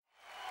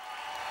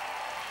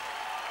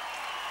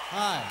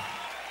Hi.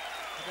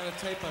 I got a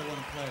tape I want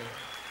to play.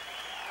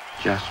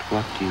 Just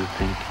what do you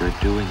think you're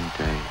doing,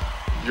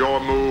 Dave? Your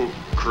move,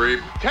 creep.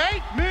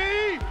 Take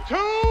me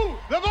to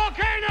the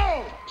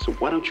volcano! So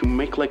why don't you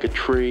make like a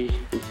tree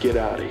and get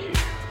out of here?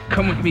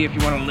 Come with me if you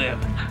want to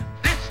live.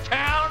 This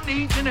town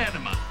needs an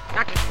enema.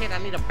 Dr. Kid,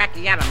 I need a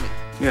backiotomy.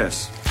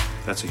 Yes,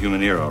 that's a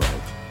human ear, all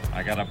right.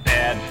 I got a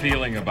bad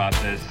feeling about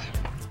this.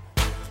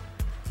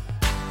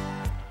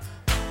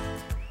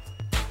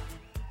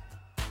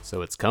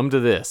 So it's come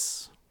to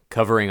this,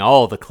 covering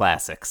all the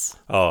classics.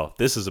 Oh,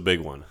 this is a big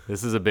one.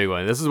 This is a big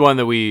one. This is one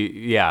that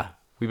we've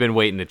been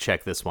waiting to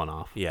check this one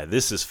off. Yeah,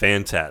 this is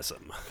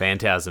Phantasm.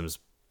 Phantasm's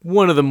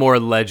one of the more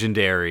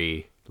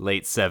legendary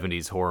late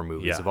 70s horror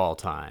movies of all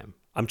time.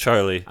 I'm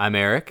Charlie. I'm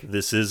Eric.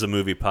 This is a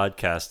movie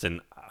podcast, and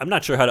I'm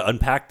not sure how to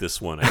unpack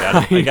this one.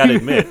 I gotta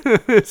admit.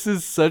 This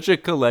is such a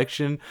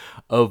collection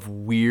of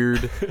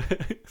weird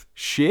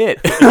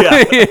shit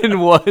in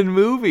one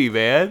movie,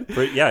 man.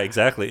 But yeah,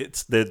 exactly.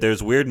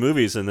 There's weird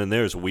movies, and then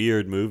there's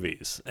weird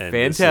movies. And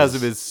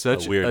Phantasm is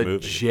such a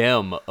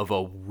gem of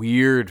a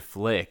weird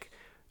flick.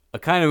 A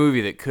kind of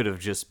movie that could have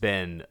just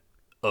been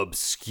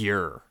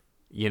obscure,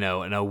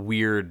 and a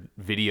weird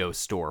video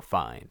store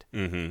find.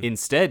 Mm-hmm.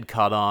 Instead,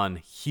 caught on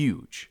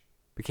huge,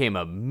 became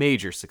a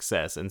major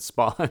success, and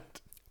spawned...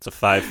 It's a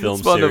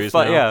 5-film series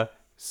now. Yeah,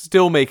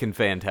 still making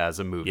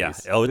Phantasm movies.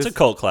 Yeah. Oh, it's a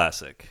cult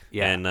classic.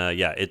 Yeah. And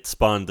it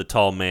spawned The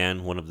Tall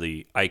Man, one of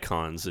the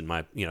icons in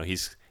my...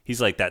 he's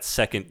like that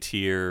second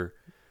tier...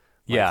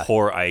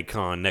 horror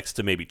icon next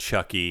to maybe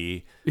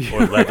Chucky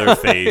or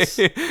Leatherface.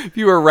 If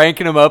you were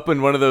ranking them up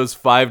in one of those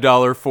 $5,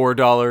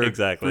 $4...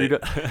 Exactly.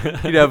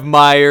 You'd have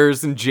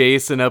Myers and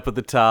Jason up at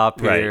the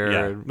top here. Right,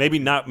 yeah. Maybe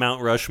not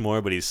Mount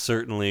Rushmore, but he's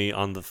certainly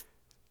on the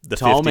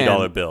Tall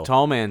 $50 bill.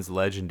 Tall Man's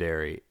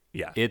legendary.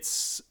 Yeah.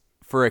 It's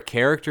for a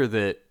character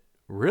that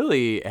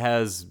really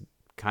has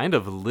kind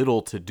of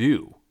little to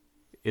do.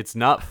 It's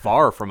not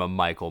far from a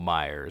Michael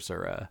Myers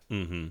or a,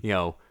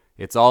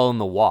 it's all in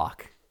the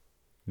walk.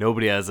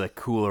 Nobody has a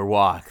cooler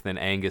walk than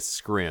Angus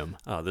Scrimm.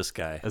 Oh, this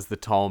guy. As the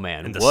Tall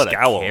Man. And the what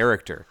scowl. A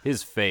character.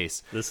 His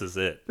face. This is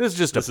it. This is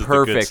just a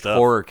perfect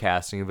horror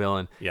casting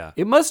villain. Yeah.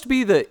 It must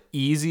be the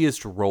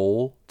easiest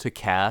role to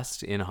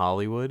cast in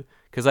Hollywood,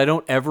 because I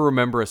don't ever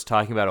remember us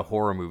talking about a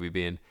horror movie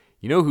being,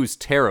 who's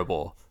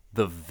terrible?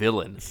 The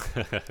villain.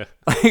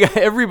 Like,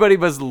 everybody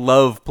must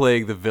love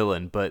playing the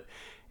villain, but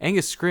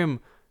Angus Scrimm.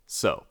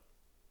 So,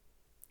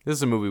 this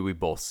is a movie we've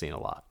both seen a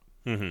lot.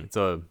 Mm-hmm. It's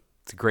a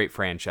great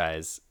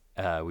franchise.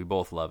 We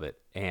both love it,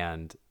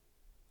 and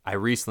I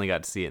recently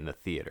got to see it in the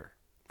theater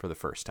for the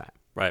first time.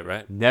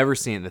 Right. Never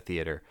seen it in the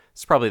theater.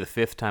 It's probably the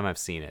 5th time I've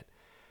seen it,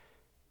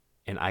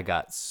 and I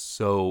got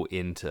so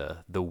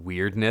into the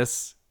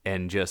weirdness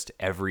and just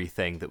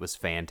everything that was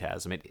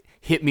Phantasm. It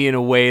hit me in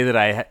a way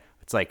that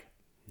it's like,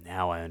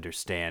 now I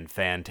understand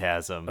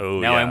Phantasm. Oh,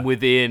 now yeah. I'm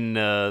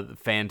within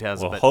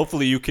Phantasm. Well,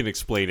 hopefully you can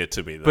explain it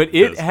to me. Then, but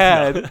it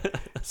had...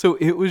 So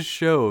it was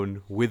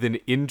shown with an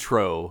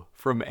intro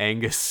from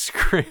Angus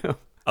Scrimm.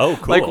 Oh,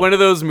 cool. Like one of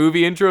those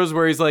movie intros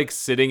where he's like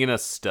sitting in a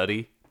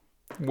study.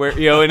 Where,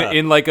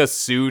 in like a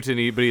suit,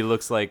 but he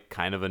looks like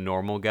kind of a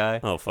normal guy.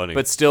 Oh, funny.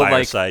 But still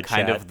Fireside like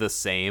kind chat. of the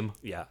same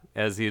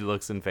as he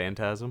looks in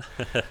Phantasm.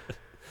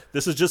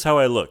 This is just how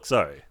I look.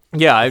 Sorry.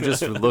 Yeah, I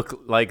just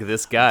look like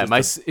this guy.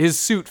 His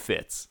suit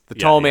fits. The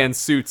tall man's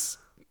suit's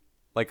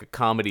like a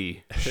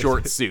comedy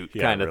short suit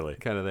kind of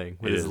thing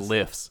with his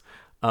lifts.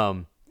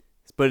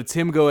 But it's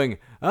him going,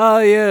 "Ah,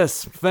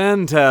 yes,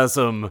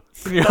 Phantasm."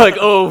 And you're like,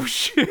 "Oh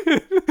shit!"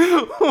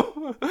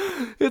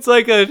 It's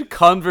like a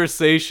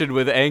conversation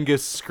with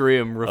Angus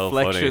Scrimm,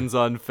 reflections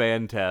on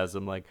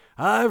Phantasm. Like,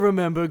 I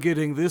remember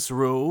getting this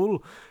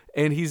role,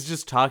 and he's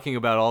just talking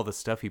about all the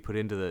stuff he put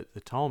into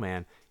the Tall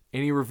Man,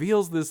 and he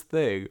reveals this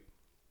thing.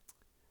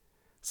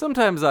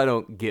 Sometimes I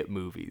don't get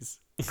movies.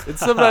 And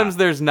sometimes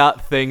there's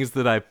not things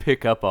that I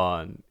pick up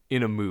on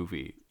in a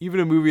movie.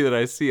 Even a movie that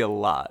I see a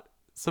lot.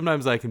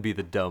 Sometimes I can be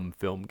the dumb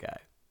film guy.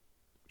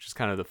 Which is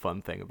kind of the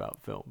fun thing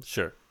about films.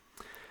 Sure.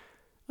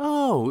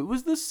 Oh, it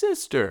was the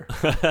sister.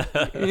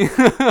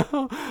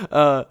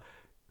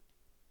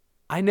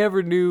 I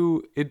never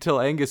knew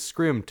until Angus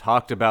Scrimm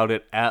talked about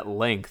it at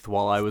length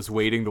while I was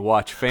waiting to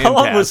watch Phantasm.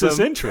 How long was this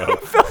intro?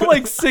 It felt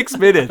like 6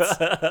 minutes.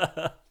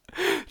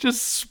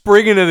 Just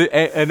springing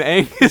an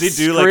Angus. Did he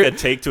do like a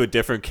take to a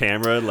different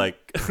camera? Like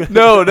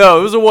No,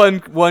 it was a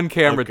one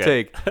camera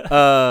take.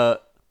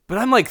 But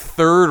I'm like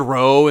third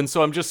row, and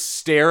so I'm just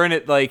staring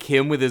at like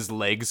him with his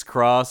legs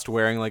crossed,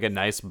 wearing like a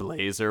nice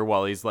blazer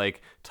while he's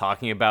like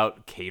talking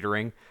about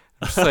catering.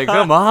 I'm just like,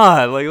 come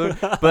on,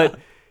 like. But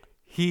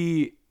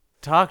he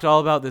talked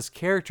all about this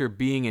character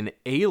being an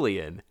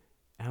alien,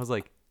 and I was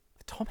like,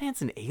 the Tall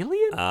Man's an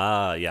alien?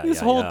 Yeah. This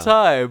whole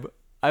time,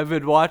 I've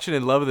been watching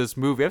and loving this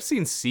movie. I've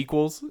seen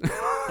sequels.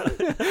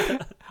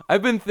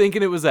 I've been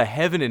thinking it was a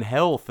heaven and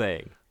hell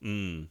thing.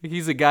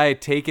 He's a guy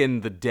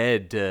taking the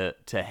dead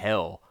to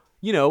hell.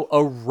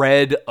 A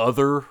red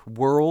other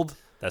world.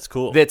 That's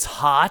cool. That's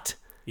hot.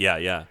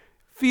 Yeah.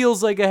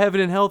 Feels like a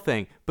heaven and hell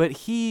thing. But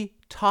he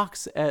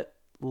talks at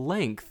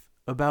length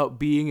about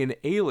being an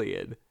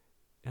alien.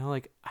 And I'm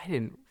like, I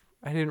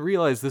didn't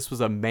realize this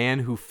was a man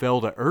who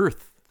fell to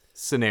Earth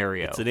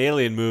scenario. It's an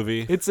alien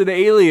movie. It's an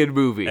alien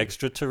movie.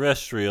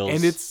 Extraterrestrials.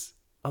 And it's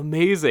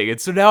amazing.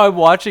 And so now I'm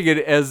watching it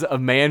as a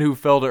man who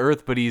fell to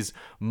Earth, but he's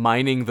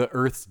mining the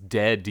Earth's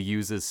dead to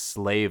use as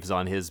slaves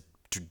on his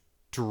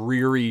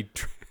dreary,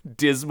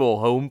 dismal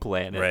home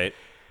planet. Right.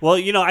 Well,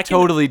 I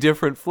totally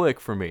different flick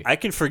for me. I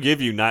can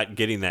forgive you not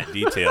getting that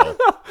detail.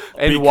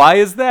 And why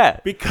is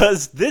that?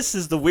 Because this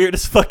is the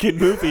weirdest fucking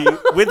movie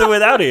with or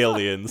without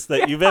aliens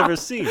that you've ever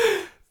seen.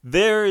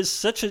 There is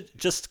such a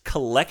just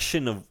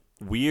collection of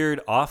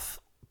weird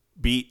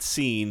offbeat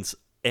scenes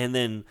and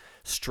then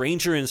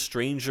stranger and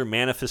stranger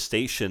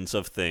manifestations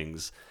of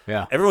things.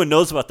 Yeah. Everyone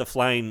knows about the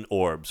flying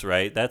orbs,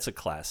 right? That's a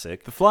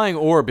classic. The flying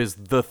orb is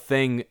the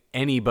thing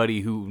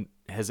anybody who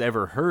has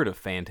ever heard of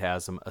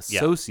Phantasm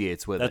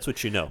associates with That's it.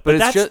 what you know. But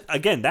that's it's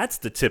again, that's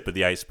the tip of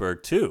the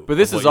iceberg too. But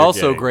this is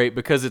also great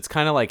because it's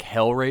kind of like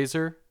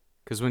Hellraiser.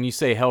 Because when you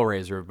say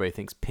Hellraiser, everybody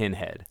thinks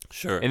Pinhead.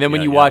 Sure. And then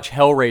when you watch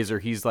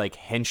Hellraiser, he's like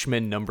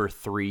henchman number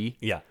 3.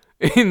 Yeah.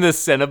 In the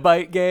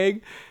Cenobite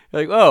gang.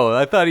 Like, oh,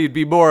 I thought he'd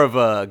be more of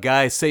a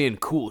guy saying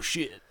cool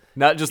shit.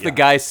 Not just the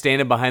guy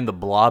standing behind the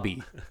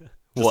blobby.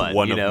 Just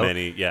one of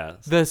many, yeah.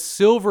 The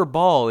silver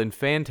ball in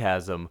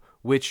Phantasm,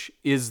 which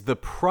is the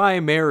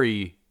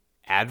primary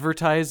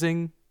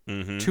advertising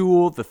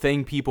tool, the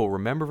thing people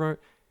remember from it,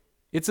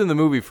 it's in the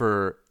movie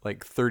for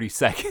like 30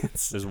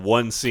 seconds. There's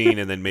one scene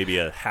and then maybe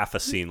a half a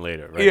scene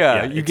later, right?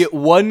 Yeah, you get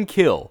one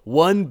kill,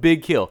 one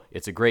big kill.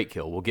 It's a great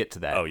kill. We'll get to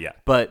that. Oh, yeah.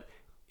 But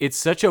it's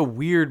such a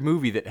weird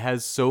movie that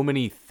has so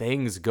many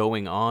things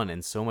going on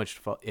and so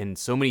much and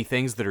so many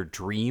things that are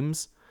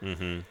dreams.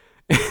 Mm-hmm.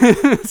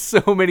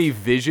 So many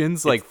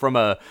visions, like from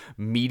a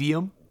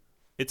medium.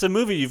 It's a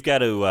movie you've got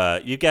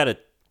to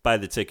buy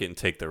the ticket and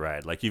take the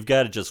ride. Like you've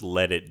got to just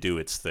let it do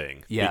its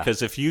thing. Yeah.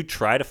 Because if you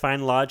try to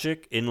find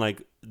logic in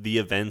like the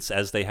events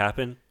as they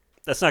happen,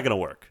 that's not going to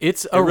work.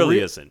 It really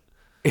isn't.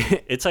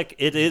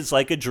 It is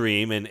like a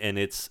dream, and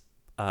it's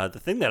the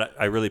thing that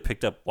I really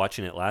picked up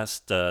watching it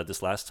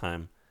this last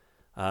time.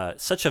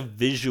 Such a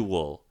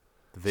visual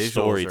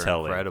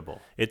storytelling. Are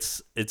incredible.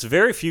 It's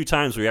very few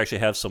times where you actually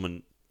have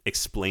someone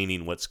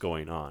explaining what's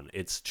going on.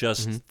 It's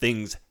just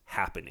things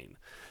happening,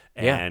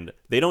 and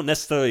they don't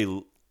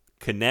necessarily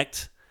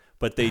connect,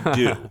 but they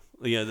do.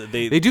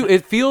 They do.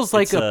 It feels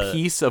like a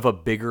piece of a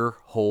bigger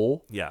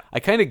whole. Yeah. I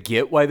kind of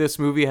get why this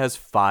movie has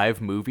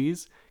 5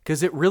 movies,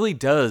 because it really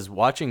does.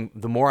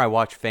 The more I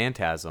watch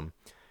Phantasm,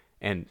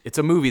 and it's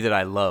a movie that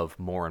I love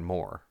more and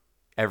more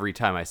every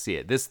time I see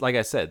it. This, like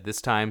I said,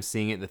 this time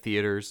seeing it in the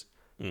theaters,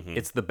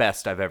 it's the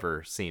best I've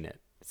ever seen it.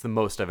 It's the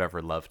most I've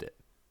ever loved it.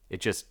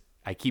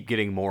 I keep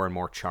getting more and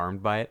more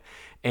charmed by it.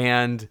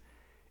 And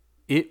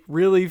it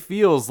really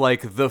feels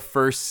like the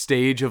first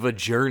stage of a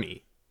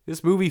journey.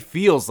 This movie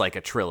feels like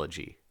a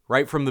trilogy,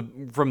 right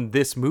from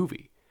this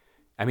movie.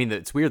 I mean,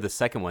 it's weird the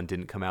second one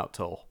didn't come out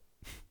till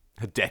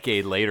a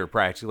decade later,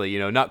 practically.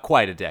 Not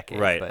quite a decade.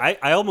 Right. But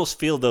I almost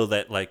feel, though,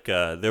 that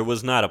there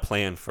was not a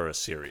plan for a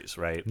series,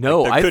 right?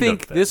 No, I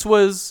think this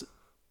was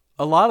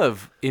a lot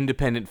of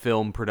independent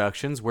film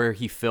productions where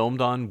he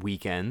filmed on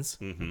weekends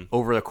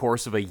over the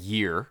course of a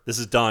year. This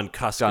is Don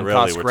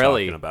Coscarelli we're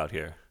talking about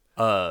here.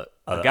 A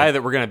guy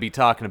that we're going to be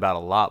talking about a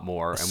lot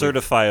more.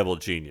 Certifiable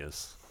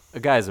genius. The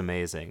guy's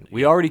amazing.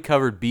 We already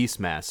covered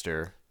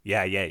Beastmaster.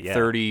 Yeah.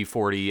 30,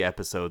 40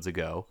 episodes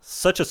ago.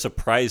 Such a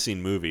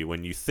surprising movie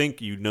when you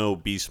think you know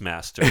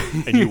Beastmaster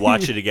and you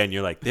watch it again,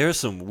 you're like, there's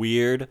some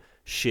weird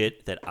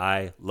shit that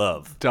I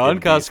love. Don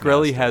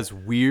Coscarelli has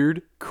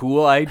weird,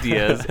 cool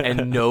ideas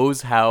and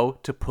knows how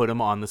to put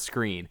them on the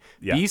screen.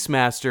 Yeah.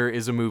 Beastmaster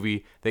is a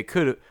movie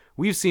that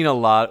we've seen a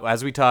lot,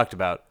 as we talked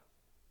about,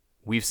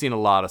 we've seen a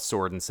lot of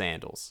sword and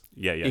sandals.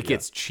 Yeah. It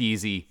gets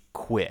cheesy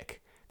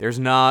quick. There's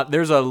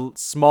a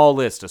small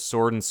list of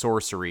sword and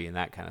sorcery and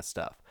that kind of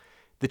stuff.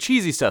 The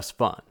cheesy stuff's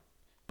fun,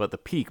 but the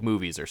peak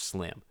movies are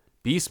slim.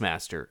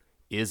 Beastmaster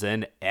is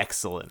an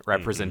excellent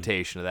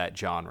representation of that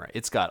genre.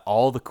 It's got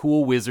all the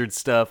cool wizard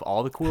stuff,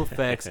 all the cool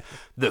effects,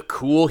 the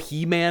cool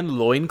He-Man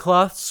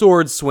loincloth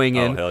sword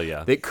swinging. Oh, hell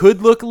yeah. That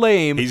could look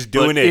lame. He's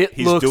doing it.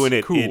 He's doing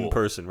it cool. In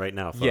person right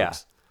now, folks. Yeah.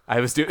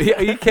 I was doing.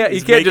 You can't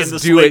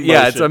just do it.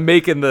 Yeah, I'm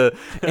making the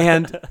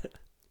and.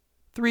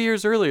 3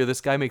 years earlier, this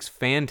guy makes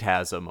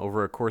Phantasm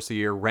over a course of a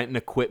year, renting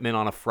equipment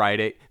on a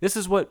Friday. This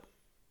is what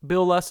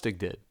Bill Lustig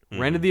did.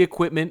 Rented the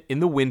equipment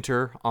in the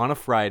winter on a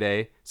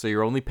Friday, so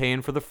you're only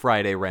paying for the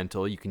Friday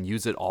rental. You can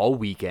use it all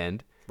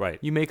weekend. Right.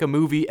 You make a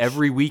movie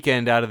every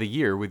weekend out of the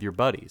year with your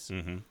buddies.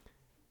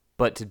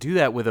 But to do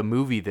that with a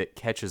movie that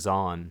catches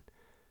on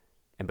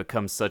and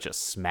becomes such a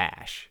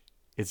smash,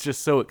 it's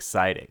just so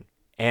exciting.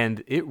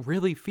 And it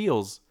really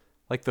feels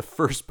like the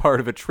first part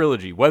of a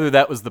trilogy, whether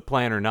that was the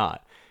plan or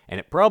not. And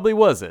it probably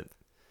wasn't.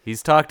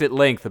 He's talked at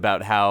length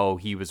about how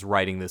he was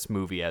writing this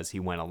movie as he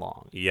went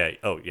along. Yeah.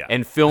 Oh, yeah.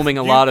 And filming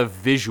a lot of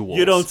visuals.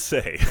 You don't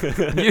say.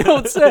 You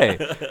don't say.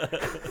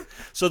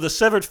 So the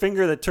severed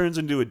finger that turns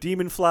into a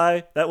demon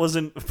fly, that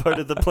wasn't part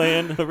of the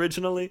plan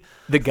originally?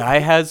 The guy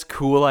has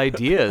cool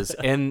ideas.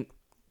 And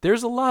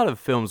there's a lot of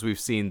films we've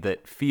seen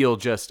that feel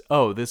just,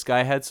 oh, this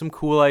guy had some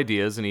cool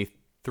ideas and he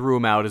threw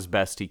them out as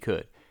best he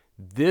could.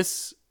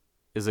 This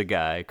is a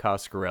guy,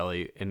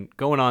 Coscarelli, and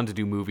going on to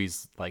do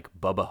movies like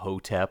Bubba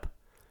Hotep,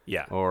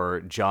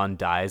 or John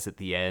Dies at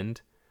the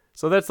End.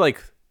 So that's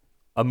like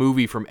a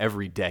movie from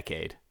every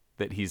decade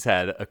that he's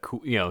had a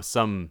cool,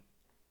 some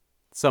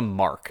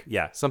mark,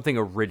 something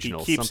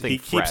original, something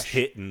fresh. He keeps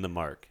hitting the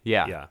mark.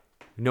 Yeah.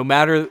 No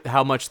matter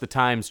how much the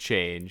times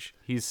change,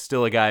 he's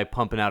still a guy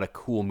pumping out a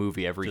cool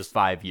movie every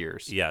 5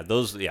 years. Yeah,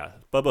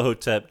 Bubba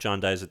Hotep, John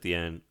Dies at the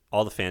End,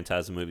 all the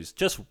Phantasm movies,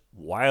 just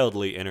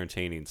wildly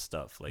entertaining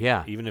stuff. Like,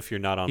 even if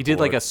you're not on board. He did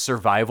like a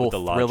survival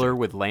thriller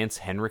with Lance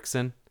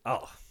Henriksen.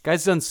 Oh.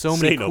 Guy's done so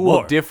many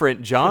cool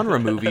different genre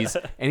movies,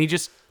 and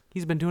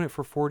he's been doing it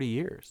for 40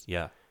 years.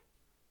 Yeah.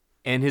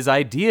 And his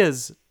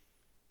ideas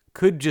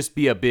could just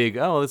be a big,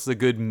 this is a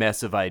good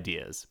mess of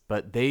ideas.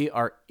 But they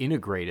are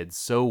integrated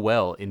so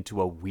well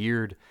into a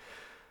weird,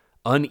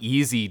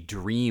 uneasy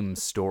dream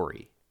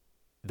story.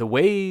 The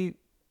way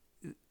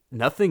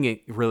nothing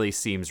really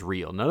seems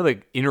real. None of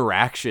the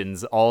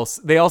interactions,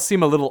 they all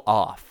seem a little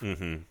off.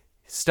 Mm-hmm.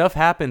 Stuff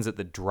happens at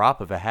the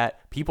drop of a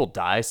hat. People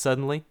die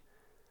suddenly.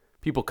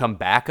 People come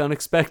back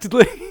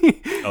unexpectedly.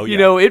 Oh,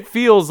 yeah. It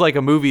feels like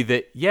a movie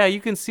that, you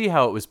can see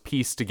how it was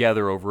pieced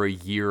together over a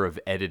year of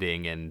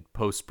editing and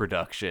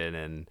post-production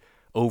and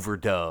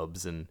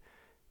overdubs,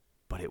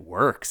 but it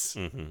works.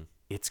 Mm-hmm.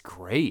 It's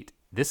great.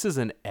 This is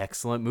an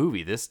excellent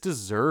movie. This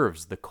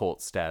deserves the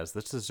cult status.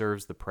 This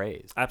deserves the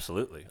praise.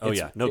 Absolutely.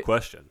 No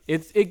question.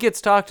 It gets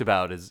talked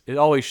about. It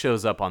always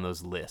shows up on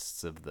those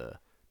lists of the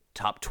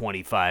top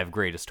 25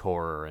 greatest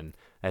horror, and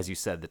as you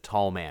said, The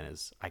Tall Man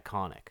is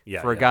iconic.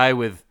 For a guy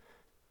with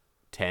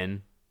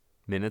 10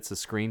 minutes of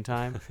screen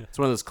time, it's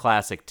one of those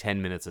classic 10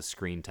 minutes of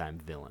screen time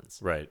villains.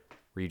 Right.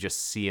 Where you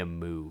just see him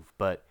move.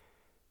 But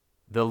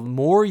the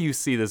more you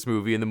see this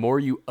movie and the more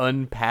you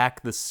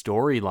unpack the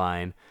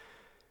storyline,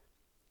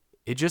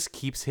 it just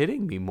keeps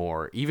hitting me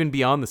more, even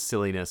beyond the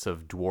silliness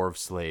of dwarf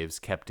slaves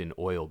kept in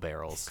oil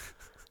barrels.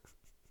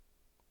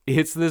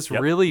 It's this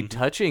really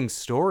touching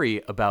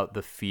story about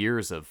the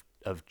fears of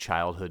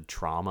childhood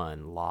trauma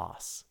and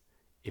loss.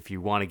 If you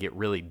want to get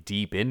really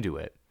deep into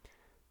it,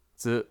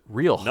 it's a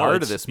real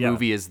heart of this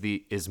movie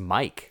is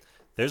Mike.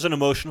 There's an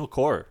emotional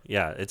core.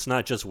 Yeah, it's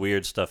not just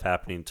weird stuff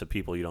happening to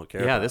people you don't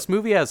care about. Yeah, this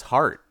movie has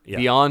heart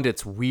beyond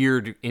its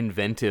weird,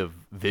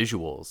 inventive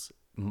visuals.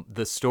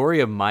 The story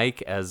of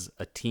Mike as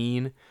a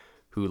teen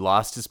who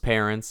lost his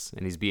parents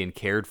and he's being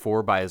cared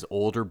for by his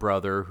older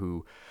brother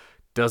who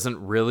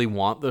doesn't really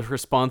want the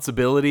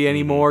responsibility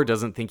anymore,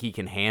 doesn't think he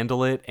can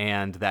handle it,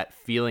 and that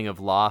feeling of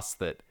loss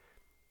that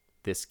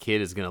this kid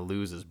is going to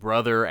lose his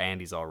brother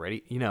and he's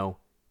already,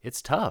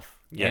 it's tough.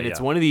 And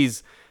it's one of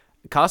these,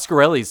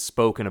 Coscarelli's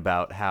spoken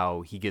about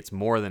how he gets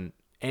more than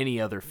any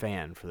other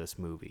fan for this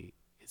movie.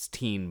 It's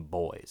teen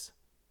boys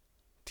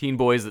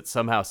that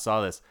somehow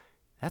saw this.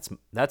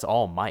 That's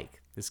all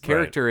Mike. This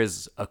character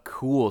is a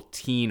cool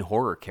teen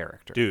horror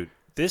character. Dude,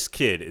 this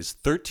kid is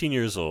 13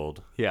 years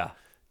old. Yeah.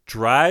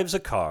 Drives a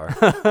car,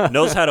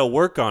 knows how to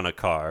work on a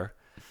car,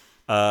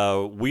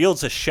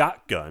 wields a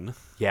shotgun.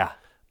 Yeah.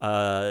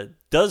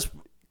 Does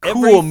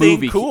cool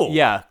movie. Cool.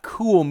 Yeah,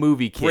 cool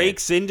movie kid.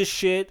 Breaks into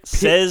shit,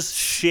 says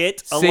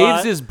shit a lot.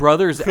 Saves his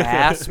brother's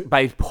ass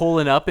by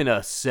pulling up in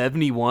a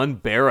 71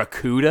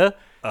 Barracuda.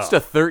 Just a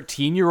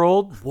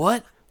 13-year-old.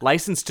 What?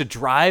 License to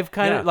drive,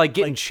 kind of like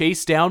getting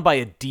chased down by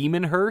a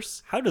demon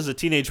hearse. How does a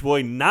teenage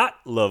boy not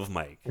love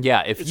Mike?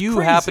 Yeah, if you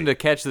happen to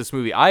catch this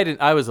movie,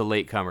 I was a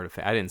late comer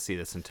to. I didn't see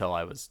this until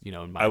I was, in my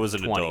 20s. I was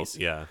an adult.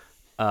 Yeah.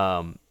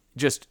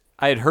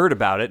 I had heard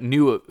about it,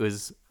 knew it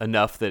was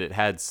enough that it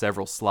had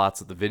several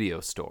slots at the video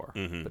store,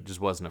 but it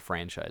just wasn't a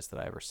franchise that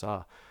I ever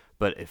saw.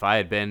 But if I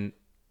had been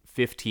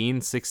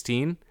 15,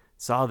 16,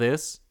 saw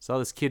this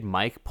kid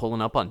Mike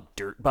pulling up on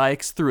dirt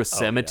bikes through a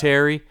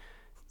cemetery.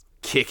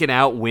 Kicking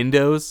out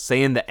windows,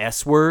 saying the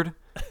S word.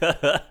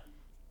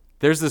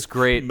 There's this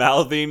great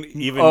mouthing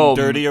even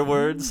dirtier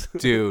words,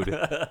 dude.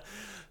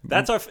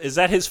 Is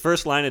that his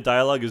first line of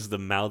dialogue? Is the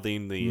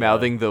mouthing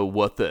the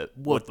what the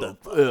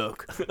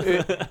fuck?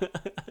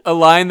 A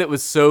line that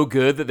was so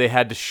good that they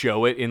had to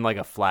show it in like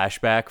a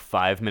flashback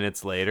 5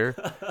 minutes later.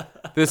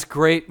 This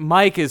great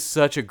Mike is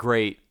such a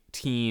great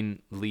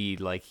teen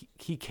lead. Like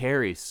he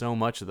carries so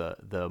much of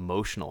the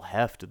emotional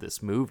heft of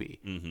this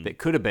movie that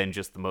could have been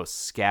just the most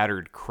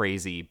scattered,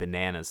 crazy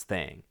bananas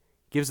thing.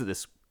 Gives it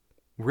this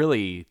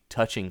really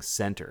touching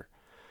center.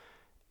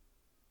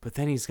 But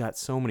then he's got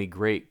so many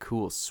great,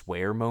 cool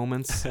swear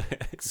moments.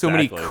 Exactly. So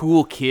many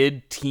cool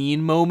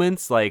teen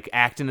moments, like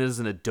acting as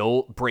an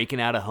adult, breaking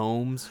out of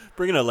homes.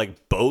 Bringing a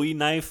Bowie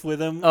knife with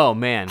him. Oh,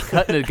 man.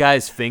 Cutting a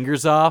guy's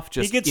fingers off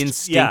just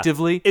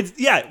instinctively.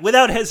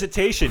 Without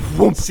hesitation.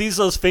 Sees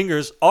those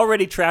fingers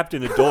already trapped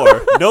in the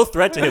door. No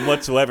threat to him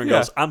whatsoever. And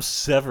goes, I'm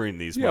severing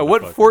these motherfuckers.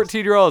 What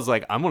 14-year-old is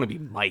like, I'm going to be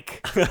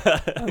Mike.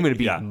 I'm going to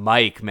be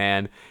Mike,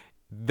 man.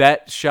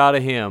 That shot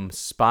of him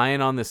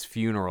spying on this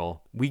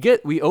funeral.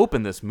 We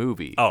open this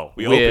movie. Oh,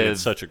 we open it in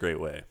such a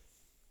great way.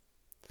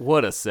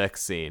 What a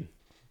sex scene.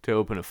 to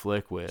open a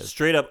flick with.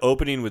 Straight up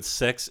opening with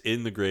sex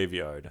in the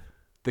graveyard.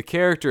 The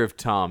character of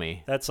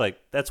Tommy. That's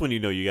when you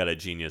know you got a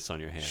genius on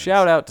your hands.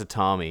 Shout out to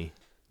Tommy.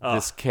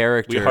 This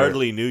character. We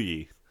hardly knew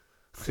ye.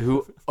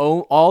 Who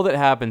all that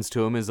happens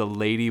to him is a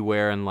lady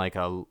wearing like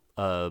a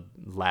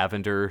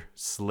lavender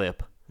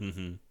slip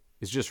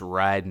is just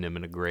riding him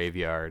in a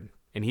graveyard,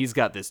 and he's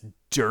got this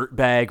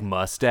dirtbag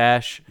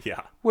mustache.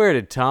 Yeah. Where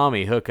did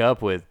Tommy hook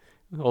up with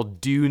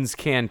old Dune's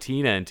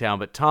Cantina in town?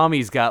 But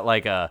Tommy's got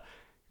like he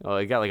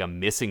got like a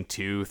missing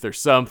tooth or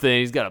something.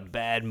 He's got a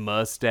bad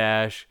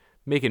mustache,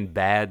 making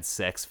bad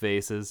sex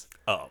faces.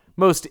 Oh,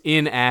 most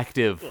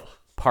inactive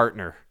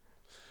partner.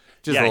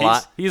 Just yeah,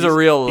 he's a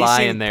real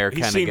lion there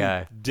kind of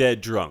guy.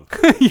 Dead drunk.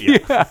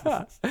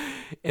 Yeah.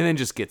 And then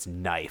just gets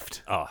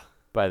knifed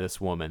by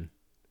this woman.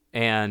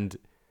 And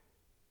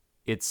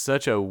it's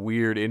such a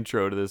weird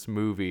intro to this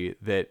movie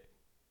that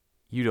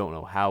you don't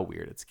know how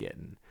weird it's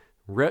getting.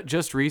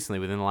 Just recently,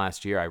 within the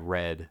last year, I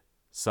read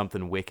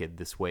Something Wicked,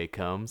 This Way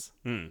Comes.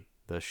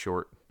 The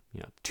short,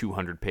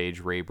 200-page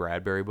Ray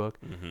Bradbury book.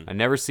 I'd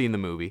never seen the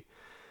movie.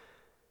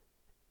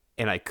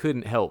 And I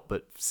couldn't help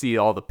but see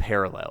all the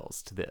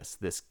parallels to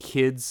this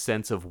kid's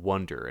sense of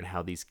wonder and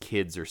how these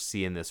kids are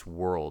seeing this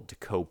world to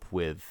cope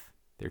with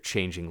their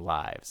changing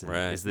lives. And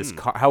right. Is this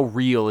how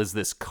real is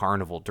this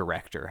carnival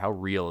director? How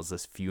real is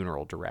this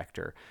funeral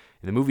director?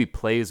 And the movie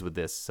plays with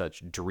this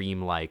such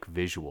dreamlike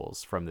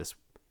visuals from this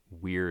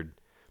weird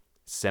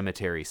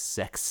cemetery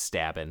sex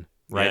stabbing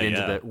right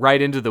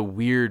into the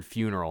weird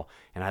funeral.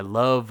 And I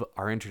love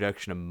our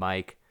introduction of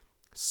Mike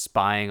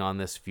spying on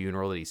this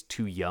funeral that he's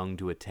too young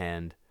to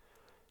attend.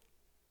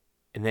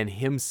 And then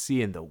him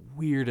seeing the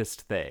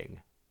weirdest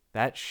thing,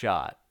 that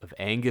shot of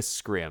Angus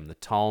Scrimm, the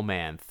tall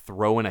man,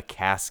 throwing a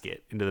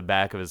casket into the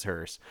back of his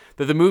hearse.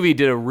 That the movie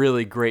did a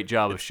really great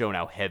job of showing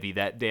how heavy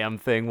that damn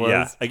thing was.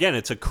 Yeah, again,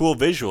 it's a cool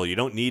visual. You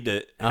don't need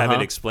to have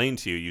it explained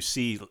to you. You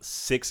see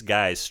 6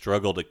 guys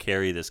struggle to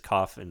carry this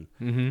coffin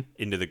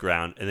into the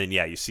ground, and then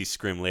you see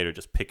Scrimm later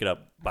just pick it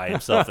up by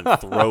himself and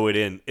throw it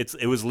in.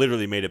 It was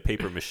literally made of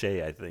paper mache,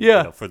 I think.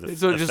 Yeah, for the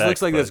so it just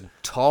looks like this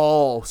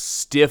tall,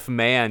 stiff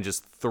man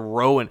just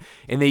throwing,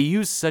 and they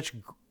use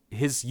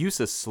his use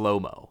of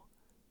slow-mo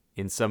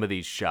in some of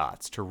these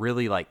shots to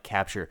really like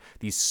capture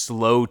these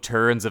slow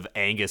turns of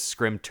Angus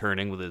Scrimm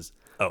turning with his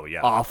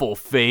awful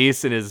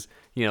face and his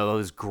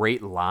those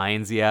great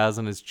lines he has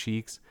on his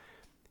cheeks.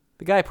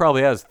 The guy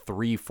probably has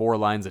 3-4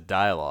 lines of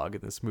dialogue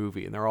in this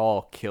movie, and they're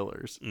all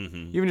killers.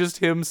 Even just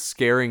him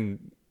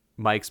scaring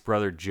Mike's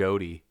brother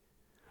Jody.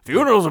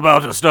 Funeral's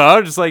about to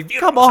start. Just like,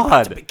 come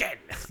on.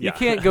 You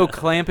can't go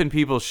clamping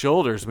people's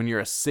shoulders when you're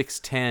a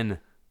 6'10"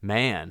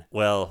 man.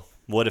 Well,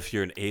 what if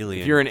you're an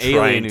alien? If you're an trying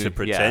alien to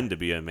pretend to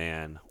be a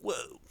man. Whoa.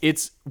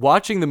 It's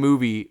watching the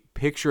movie,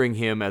 picturing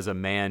him as a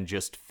man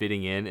just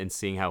fitting in and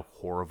seeing how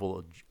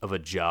horrible of a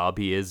job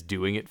he is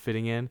doing it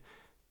fitting in.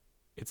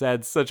 It's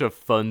adds such a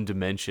fun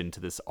dimension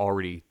to this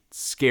already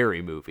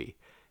scary movie.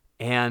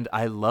 And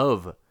I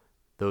love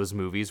those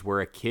movies where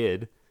a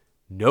kid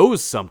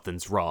knows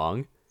something's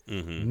wrong,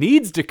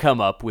 needs to come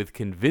up with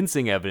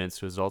convincing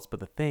evidence results, but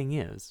the thing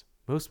is,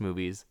 most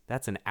movies,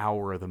 that's an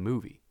hour of the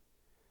movie.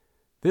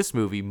 This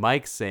movie,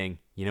 Mike's saying,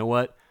 you know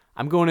what?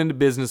 I'm going into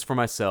business for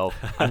myself.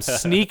 I'm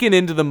sneaking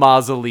into the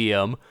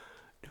mausoleum.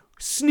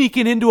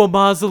 Sneaking into a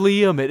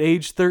mausoleum at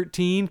age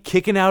 13,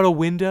 kicking out a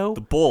window.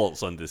 The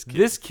balls on this kid.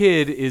 This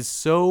kid is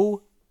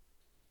so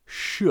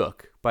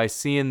shook by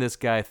seeing this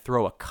guy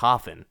throw a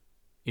coffin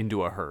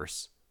into a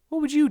hearse.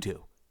 What would you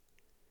do?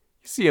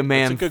 You see a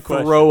man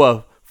throw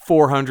a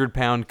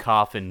 400-pound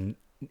coffin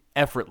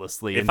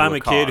effortlessly if into I'm a a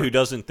car. kid who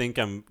doesn't think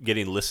I'm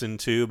getting listened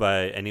to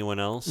by anyone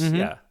else, what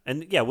are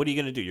you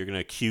going to do? You're going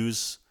to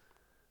accuse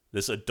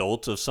this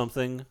adult of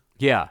something?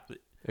 Yeah,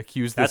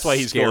 accuse this That's why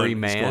he's scary going,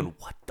 man. He's going,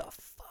 what the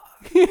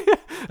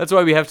fuck? That's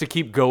why we have to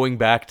keep going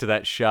back to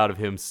that shot of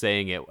him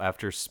saying it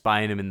after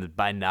spying him in the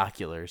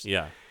binoculars.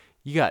 Yeah.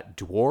 You got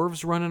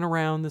dwarves running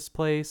around this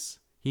place.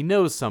 He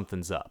knows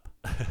something's up.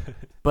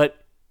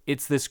 But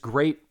it's this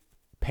great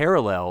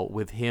parallel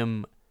with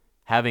him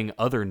having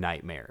other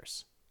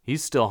nightmares.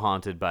 He's still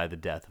haunted by the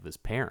death of his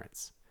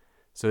parents.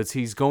 So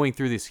he's going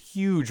through this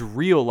huge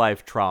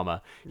real-life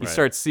trauma. He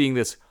starts seeing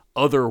this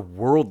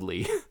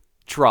otherworldly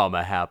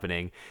trauma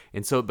happening.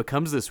 And so it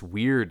becomes this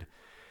weird...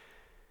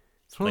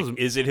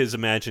 is it his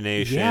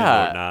imagination or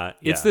not?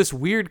 Yeah. It's this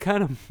weird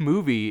kind of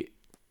movie,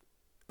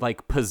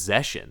 like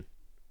Possession,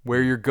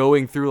 where you're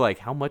going through, like,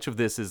 how much of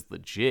this is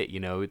legit?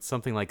 It's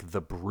something like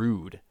The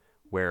Brood,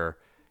 where...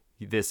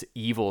 this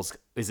evil's,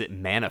 is it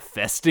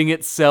manifesting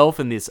itself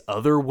in this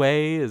other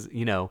way?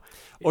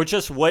 Or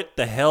just what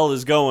the hell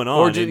is going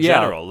on in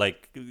general?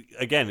 Like,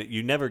 again,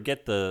 you never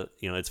get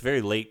it's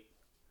very late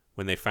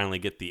when they finally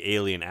get the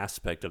alien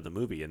aspect of the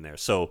movie in there.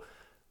 So,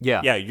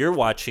 you're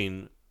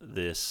watching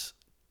this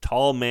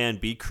tall man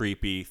be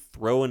creepy,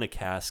 throw in a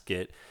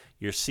casket.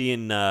 You're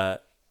seeing,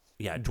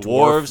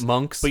 dwarves,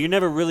 monks, but you're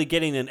never really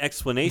getting an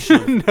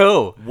explanation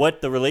of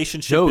what the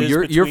relationship is.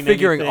 You're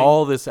figuring anything.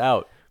 all this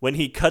out. when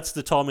he cuts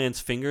the tall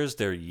man's fingers,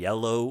 they're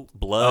yellow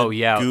blood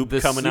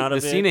goop coming out of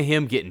it. The scene of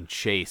him getting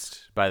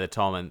chased by the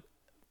tall man,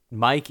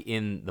 Mike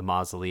in the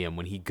mausoleum,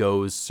 when he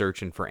goes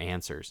searching for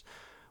answers,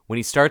 when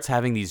he starts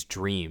having these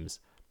dreams,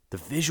 the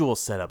visual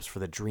setups for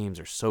the dreams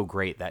are so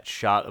great. That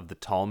shot of the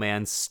tall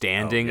man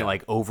standing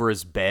like over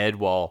his bed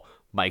while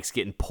Mike's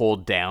getting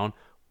pulled down.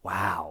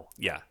 Wow.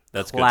 Yeah,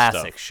 that's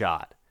classic good stuff.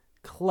 shot.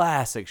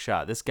 Classic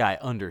shot. This guy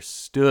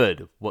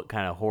understood what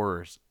kind of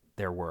horrors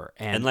there were,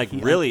 and like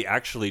really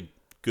actually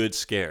good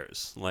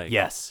scares. Like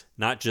yes,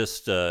 not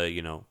just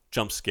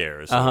jump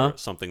scares or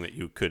something that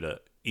you could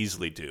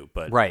easily do,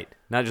 but right,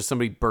 not just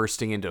somebody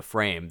bursting into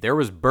frame. There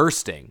was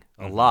bursting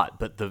a lot,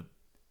 but the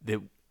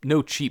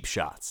no cheap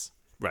shots.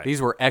 Right,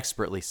 these were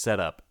expertly set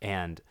up,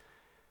 and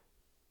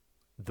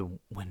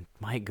when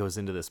Mike goes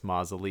into this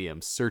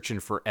mausoleum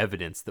searching for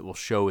evidence that will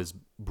show his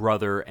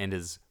brother and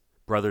his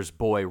brother's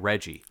boy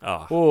Reggie.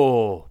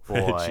 Oh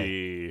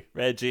boy,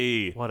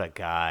 Reggie, what a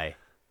guy!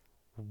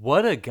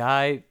 What a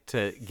guy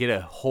to get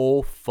a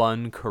whole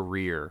fun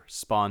career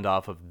spawned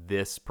off of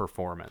this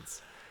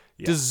performance.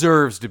 Yeah.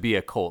 Deserves to be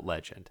a cult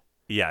legend.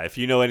 Yeah, if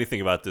you know anything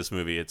about this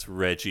movie, it's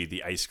Reggie,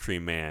 the ice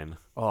cream man,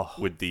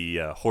 with the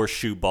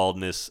horseshoe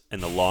baldness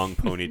and the long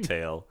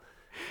ponytail,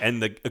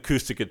 and the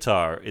acoustic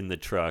guitar in the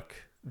truck.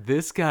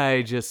 This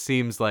guy just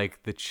seems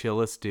like the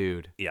chillest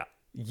dude. Yeah.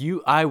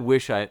 I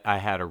wish I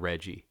had a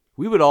Reggie.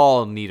 We would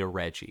all need a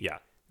Reggie. Yeah.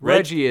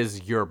 Reggie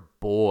is your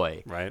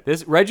boy. Right.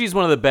 Reggie's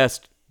one of the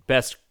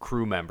best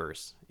crew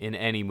members in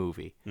any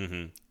movie.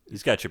 Mm-hmm.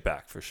 He's got your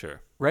back for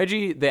sure.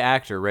 Reggie, the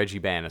actor, Reggie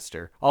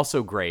Bannister,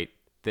 also great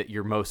that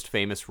your most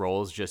famous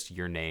role is just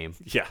your name.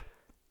 Yeah.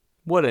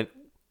 What a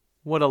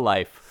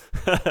life.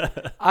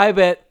 I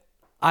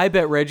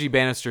bet Reggie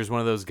Bannister is one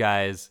of those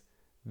guys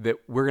that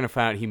we're going to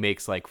find out he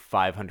makes like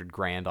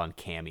 $500,000 on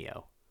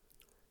Cameo.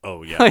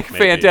 Oh yeah, like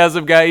maybe.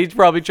 Phantasm guy, he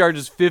probably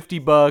charges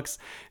 $50.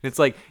 And it's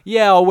like,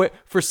 yeah, I'll wear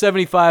for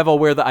 $75. I'll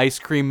wear the ice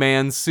cream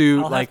man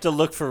suit. I'll have to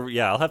look for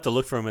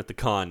him at the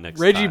con next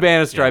Reggie time.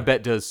 Bannister, I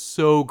bet, does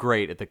so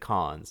great at the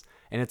cons,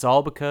 and it's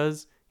all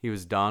because he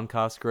was Don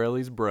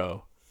Coscarelli's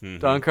bro. Mm-hmm.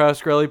 Don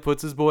Coscarelli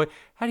puts his boy.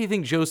 How do you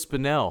think Joe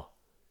Spinell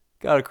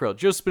got a curl?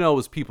 Joe Spinell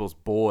was people's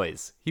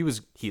boys.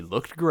 He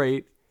looked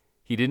great.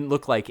 He didn't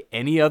look like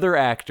any other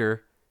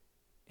actor,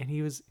 and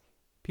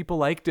people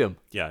liked him.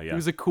 Yeah. He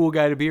was a cool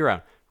guy to be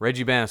around.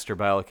 Reggie Bannister,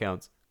 by all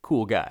accounts,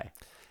 cool guy.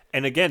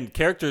 And again,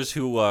 characters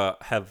who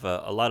have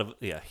a lot of...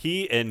 Yeah,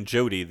 he and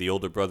Jody, the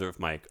older brother of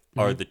Mike,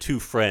 are the two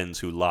friends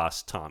who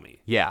lost Tommy.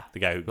 Yeah. The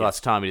guy who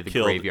lost Tommy to the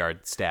killed.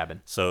 graveyard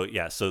stabbing. So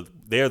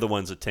they're the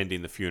ones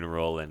attending the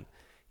funeral. And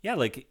yeah,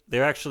 like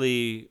they're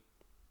actually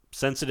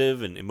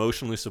sensitive and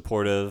emotionally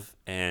supportive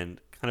and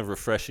kind of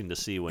refreshing to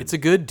see when... It's a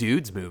good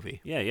dudes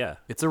movie. Yeah.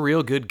 It's a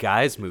real good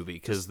guys movie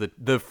because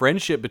the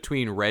friendship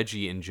between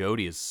Reggie and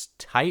Jody is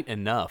tight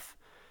enough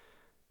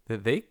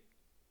that they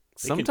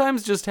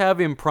sometimes just have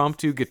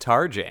impromptu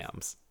guitar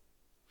jams.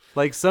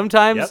 Like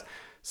sometimes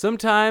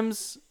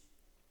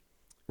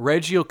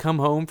Reggie will come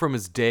home from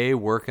his day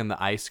working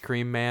the ice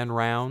cream man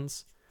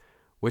rounds,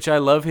 which I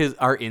love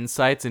our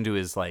insights into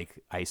his like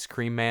ice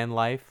cream man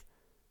life.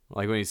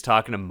 Like when he's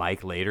talking to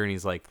Mike later and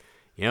he's like,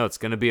 it's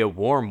going to be a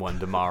warm one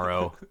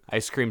tomorrow.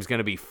 Ice cream's going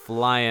to be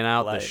flying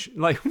out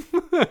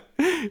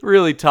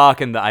really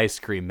talking the ice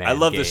cream man. I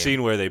love game. the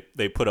scene where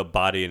they put a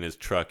body in his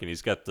truck and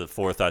he's got the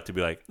forethought to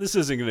be like, this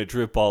isn't going to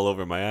drip all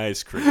over my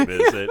ice cream,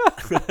 is it?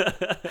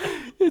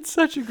 It's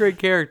such a great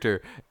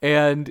character.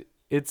 And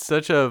it's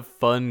such a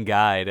fun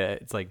guy.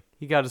 It's like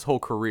he got his whole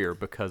career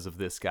because of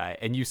this guy.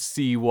 And you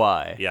see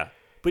why. Yeah.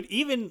 But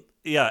even,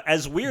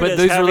 as weird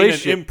as having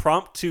an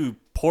impromptu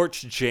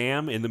porch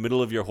jam in the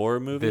middle of your horror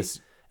movie,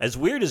 as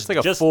weird as it's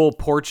like a full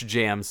porch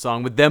jam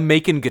song with them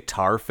making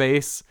guitar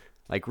face,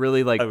 like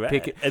really like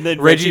pick, and then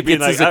Reggie being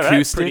gets his like,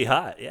 acoustic, pretty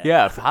hot,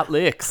 hot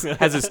licks,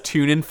 has his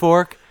tuning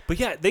fork. But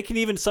yeah, they can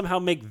even somehow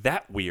make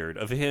that weird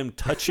of him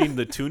touching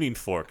the tuning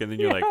fork, and then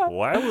you're like,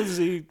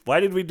 why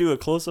did we do a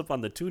close up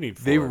on the tuning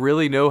fork? They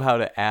really know how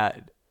to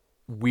add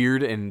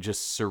weird and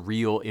just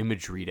surreal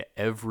imagery to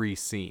every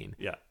scene.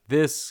 Yeah,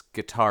 this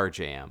guitar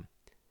jam,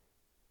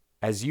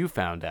 as you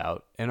found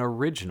out, an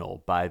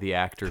original by the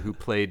actor who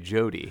played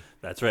Jody.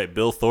 That's right.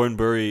 Bill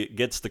Thornbury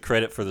gets the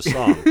credit for the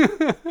song.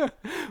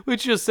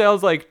 Which just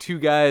sounds like two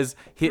guys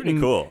hitting,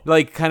 cool.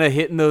 like kind of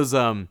hitting those,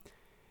 that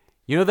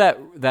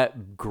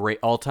great,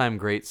 all-time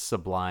great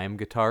Sublime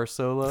guitar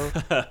solo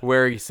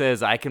where he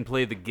says, I can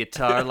play the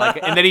guitar,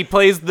 and then he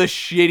plays the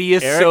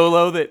shittiest Eric,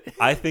 solo that...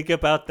 I think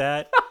about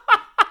that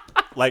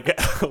like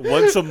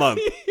once a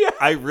month. Yeah.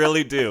 I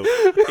really do.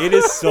 It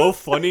is so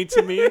funny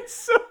to me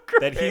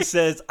that he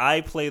says,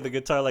 I play the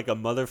guitar like a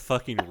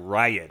motherfucking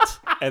riot,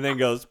 and then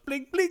goes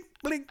blink, blink,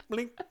 blink,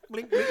 blink,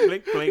 blink,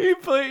 blink, blink,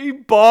 blink. He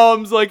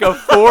bombs like a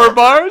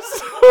 4-bar.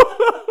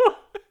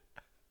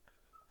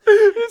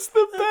 It's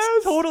the best.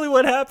 That's totally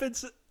what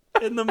happens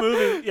in the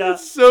movie. Yeah,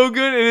 it's so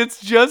good, and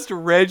it's just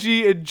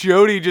Reggie and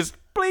Jody just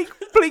blink,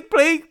 blink,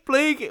 blink,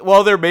 blink,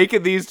 while they're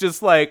making these,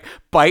 just like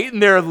biting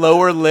their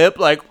lower lip,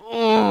 like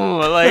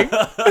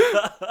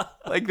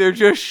like they're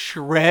just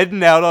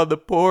shredding out on the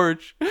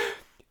porch.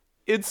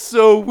 It's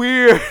so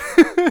weird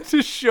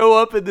to show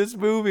up in this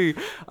movie.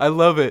 I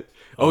love it.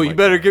 Oh, you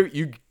better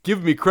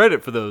give me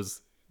credit for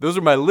those. Those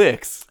are my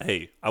licks.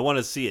 Hey, I want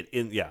to see it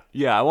in.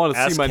 Yeah, I want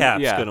to see my.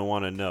 Cap's gonna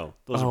want to know.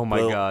 Those are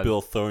God,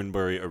 Bill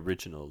Thornbury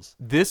originals.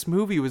 This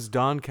movie was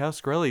Don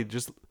Coscarelli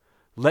just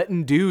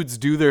letting dudes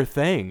do their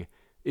thing.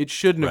 It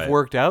shouldn't have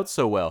worked out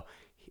so well.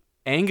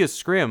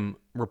 Angus Scrimm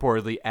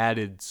reportedly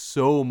added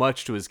so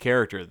much to his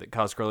character that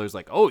Coscarelli was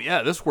like, "Oh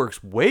yeah, this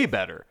works way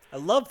better." I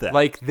love that.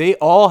 Like, they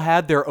all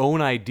had their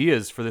own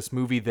ideas for this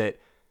movie that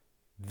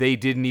they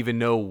didn't even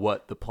know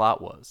what the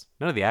plot was.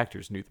 None of the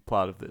actors knew the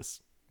plot of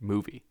this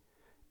movie.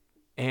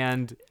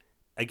 And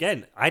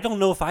again, I don't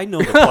know if I know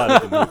the plot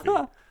of the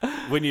movie.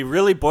 When you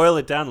really boil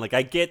it down, like,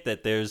 I get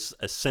that there's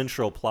a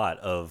central plot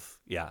of,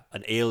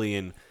 an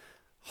alien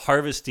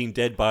harvesting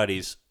dead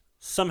bodies,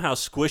 somehow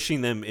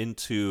squishing them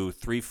into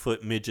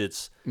 3-foot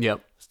midgets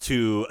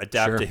to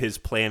adapt to his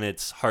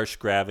planet's harsh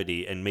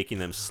gravity and making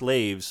them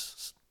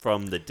slaves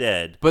from the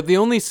dead. But the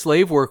only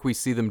slave work we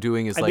see them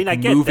doing is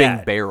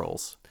moving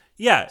barrels.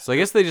 Yeah. So I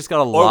guess they just got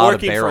a lot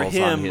of barrels for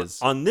him on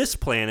his. On this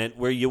planet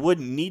where you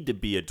wouldn't need to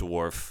be a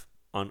dwarf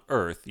on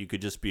Earth, you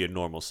could just be a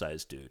normal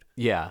sized dude.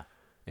 Yeah.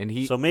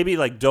 And So maybe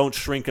don't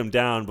shrink them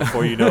down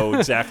before you know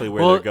exactly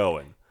where they're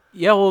going.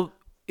 Yeah, well,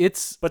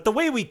 but the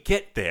way we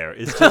get there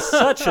is just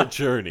such a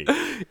journey.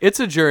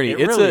 It's a journey.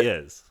 It really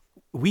is.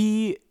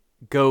 We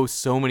go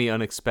so many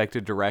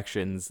unexpected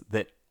directions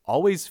that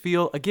always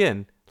feel,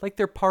 again, like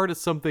they're part of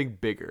something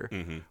bigger.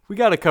 Mm-hmm. We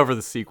got to cover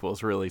the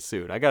sequels really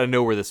soon. I got to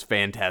know where this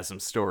Phantasm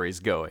story is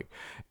going.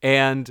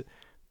 And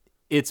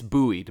it's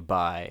buoyed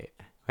by,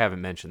 I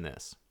haven't mentioned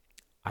this.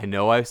 I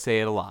know I say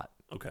it a lot.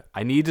 Okay.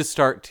 I need to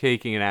start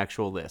taking an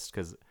actual list,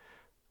 because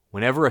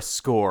whenever a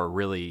score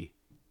really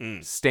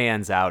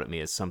stands out at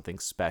me as something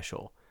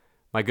special,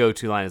 my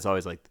go-to line is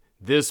always like,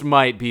 this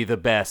might be the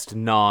best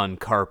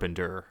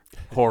non-Carpenter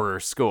horror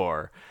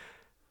score.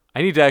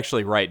 I need to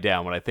actually write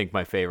down what I think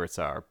my favorites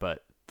are,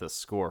 but the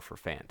score for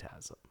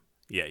Phantasm.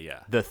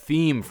 Yeah. The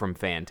theme from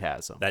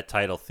Phantasm. That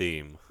title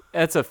theme.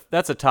 That's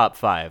a top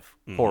 5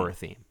 horror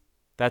theme.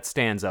 That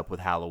stands up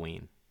with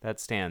Halloween. That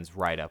stands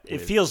right up with...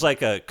 It feels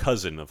like a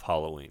cousin of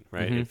Halloween,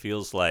 right? Mm-hmm. It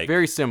feels like...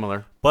 very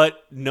similar.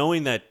 But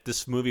knowing that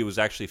this movie was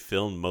actually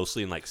filmed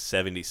mostly in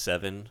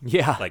 77.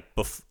 Yeah. Like,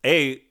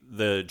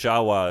 the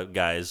Jawa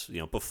guys,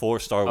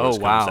 before Star Wars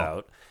comes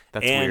out.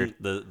 That's and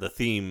weird. The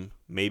theme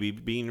maybe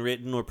being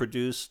written or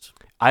produced.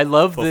 I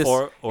love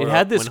before, this. It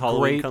had this when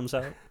Halloween great... comes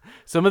out.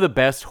 Some of the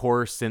best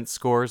horror synth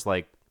scores,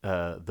 like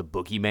the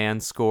Boogeyman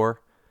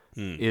score,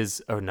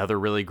 is another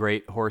really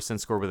great horror synth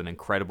score with an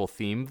incredible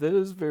theme that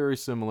is very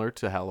similar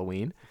to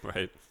Halloween.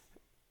 Right.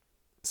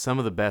 Some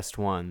of the best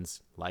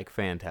ones, like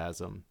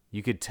Phantasm,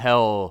 you could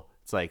tell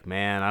it's like,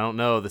 man, I don't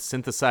know, the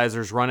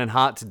synthesizer's running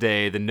hot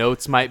today. The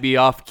notes might be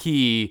off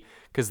key,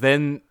 because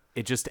then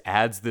it just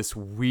adds this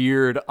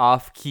weird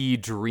off key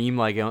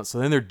dreamlike element. So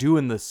then they're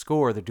doing the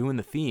score, they're doing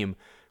the theme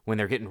when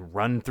they're getting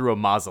run through a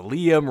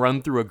mausoleum,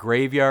 run through a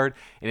graveyard,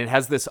 and it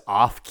has this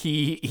off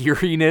key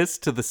eeriness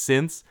to the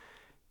synths.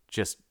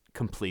 Just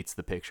completes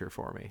the picture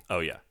for me. Oh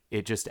yeah.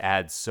 It just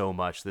adds so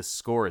much. This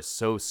score is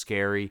so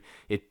scary.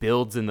 It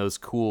builds in those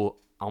cool,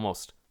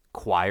 almost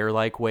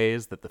choir-like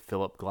ways that the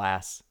Philip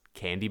Glass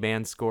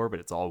Candyman score,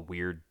 but it's all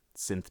weird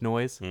synth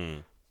noise.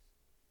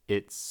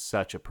 It's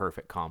such a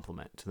perfect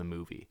complement to the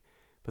movie.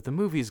 But the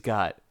movie's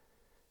got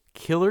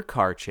killer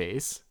car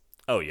chase.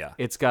 Oh yeah.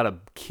 It's got a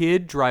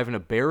kid driving a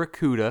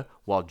Barracuda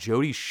while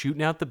Jody's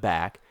shooting out the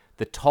back.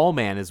 The tall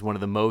man is one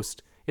of the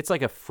most... It's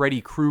like a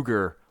Freddy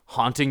Krueger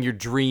haunting your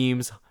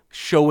dreams,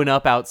 showing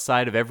up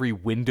outside of every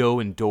window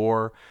and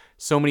door.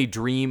 So many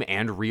dream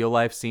and real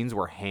life scenes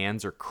where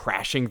hands are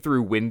crashing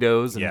through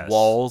windows and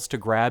walls to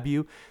grab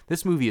you.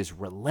 This movie is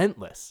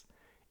relentless.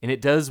 And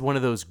it does one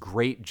of those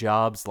great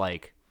jobs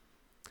like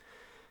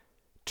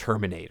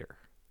Terminator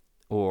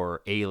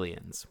or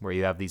Aliens, where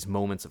you have these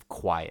moments of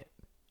quiet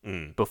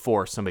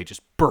before somebody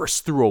just bursts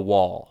through a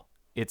wall.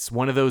 It's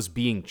one of those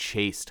being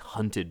chased,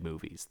 hunted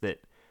movies that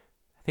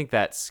I think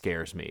that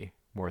scares me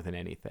more than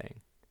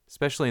anything,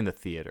 especially in the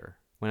theater.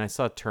 When I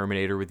saw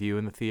Terminator with you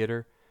in the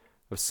theater,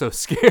 I was so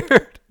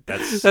scared.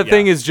 That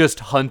thing is just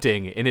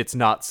hunting, and it's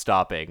not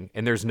stopping,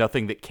 and there's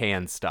nothing that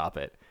can stop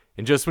it.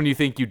 And just when you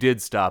think you did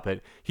stop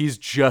it, he's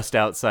just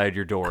outside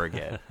your door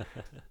again.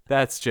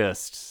 That's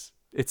just...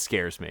 It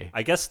scares me.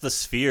 I guess the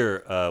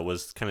sphere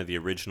was kind of the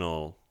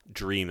original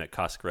dream that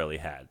Coscarelli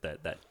had,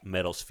 that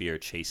metal sphere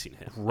chasing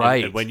him.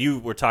 Right. And when you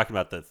were talking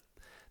about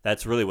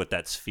that's really what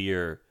that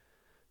sphere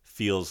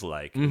feels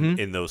like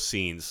in those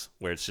scenes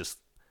where it's just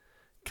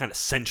kind of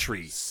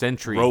sentry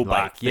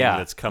robot thing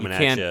that's coming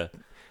at you.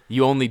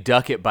 You only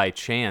duck it by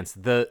chance.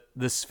 The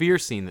sphere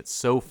scene that's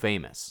so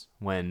famous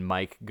when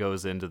Mike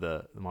goes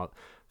into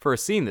for a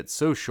scene that's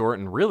so short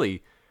and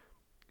really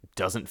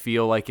doesn't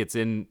feel like it's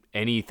in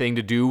anything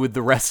to do with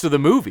the rest of the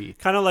movie.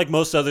 Kind of like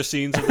most other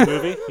scenes of the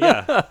movie.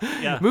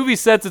 Yeah. Movie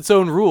sets its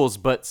own rules,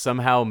 but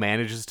somehow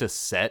manages to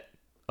set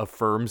a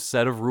firm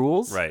set of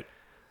rules. Right.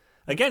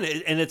 Again,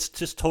 and it's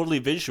just totally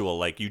visual.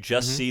 Like, you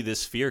just see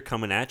this sphere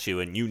coming at you,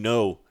 and you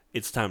know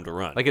it's time to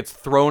run. Like it's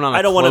thrown on a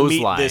I don't want to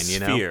meet clothesline, this you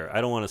know? sphere.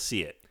 I don't want to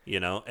see it, you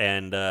know?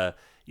 And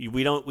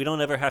we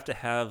don't ever have to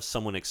have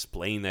someone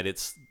explain that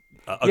it's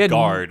a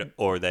guard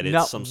or that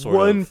it's some sort of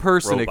one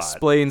person robot.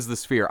 explains the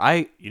sphere.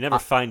 You never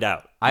find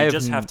out. I You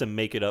just have to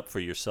make it up for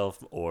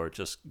yourself or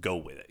just go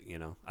with it, you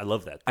know? I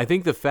love that. I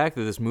think the fact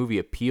that this movie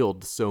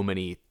appealed to so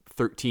many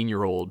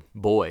 13-year-old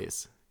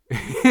boys,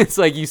 it's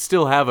like you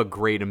still have a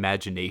great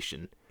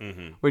imagination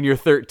when you're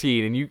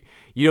 13, and you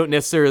don't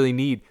necessarily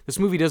need... This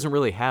movie doesn't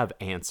really have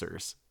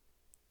answers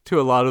to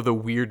a lot of the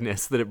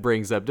weirdness that it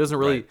brings up. It doesn't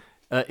really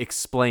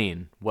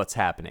explain what's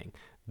happening.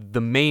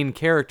 The main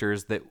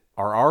characters that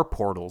are our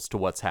portals to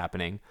what's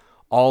happening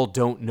all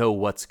don't know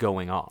what's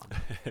going on.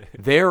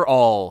 They're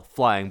all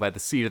flying by the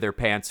seat of their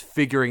pants,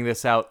 figuring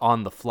this out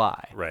on the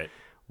fly. Right.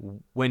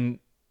 When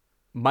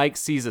Mike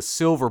sees a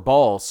silver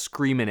ball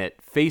screaming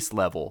at face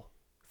level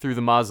through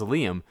the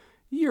mausoleum,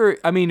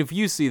 if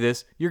you see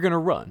this, you're gonna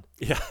run.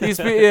 Yeah. It's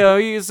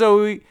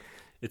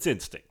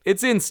instinct.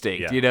 It's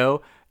instinct, Yeah. you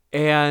know?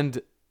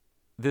 And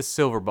this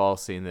silver ball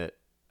scene that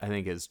I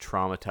think has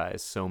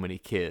traumatized so many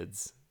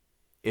kids,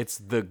 it's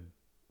the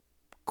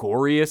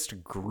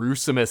goriest,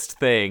 gruesomest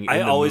thing in I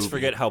the always movie.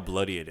 forget how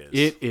bloody it is.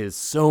 It is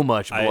so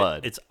much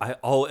blood. It's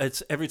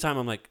every time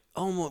I'm like,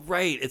 oh,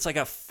 right. It's like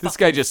this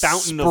guy just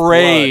fountain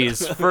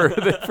sprays of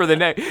blood. for the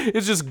neck.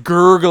 It's just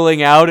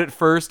gurgling out at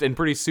first, and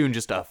pretty soon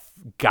just a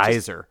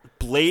geyser. Just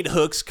blade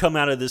hooks come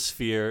out of the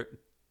sphere.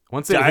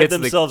 Once it dive hits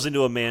themselves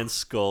into a man's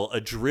skull. A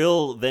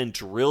drill then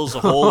drills a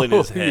hole in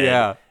his head.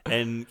 Yeah.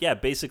 And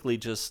basically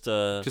just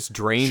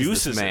drains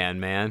juices this him.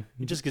 man.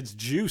 He just gets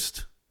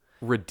juiced.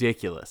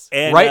 Ridiculous.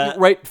 And,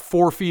 right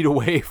 4 feet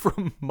away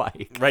from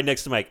Mike. Right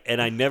next to Mike.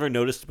 And I never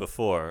noticed it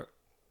before.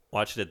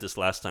 Watched it this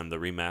last time, the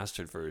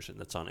remastered version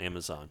that's on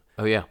Amazon.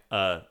 Oh yeah.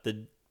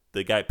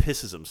 The guy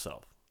pisses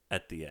himself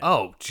at the end.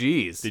 Oh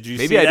jeez. Did you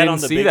Maybe see I that didn't on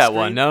the see big that screen?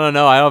 one.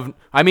 No. I have.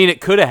 I mean, it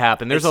could have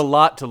happened. There's a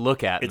lot to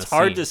look at. It's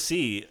hard to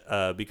see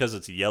because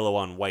it's yellow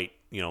on white,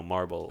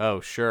 marble. Oh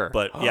sure.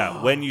 But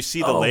yeah, when you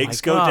see the Oh,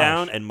 legs my go gosh.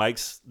 down and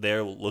Mike's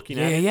there looking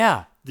at it,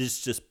 Yeah.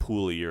 this just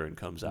pool of urine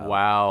comes out.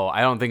 Wow.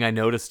 I don't think I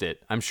noticed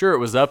it. I'm sure it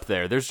was up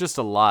there. There's just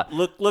a lot.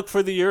 Look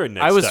for the urine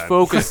next time. I was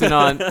focusing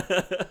on.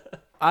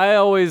 I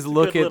always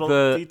look Good at little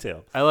the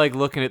detail. I like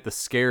looking at the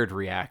scared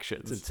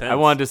reactions. It's intense. I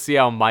wanted to see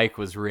how Mike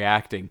was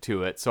reacting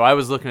to it. So I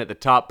was looking at the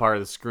top part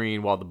of the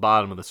screen while the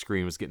bottom of the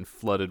screen was getting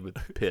flooded with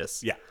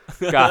piss. Yeah.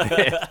 Got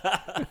it.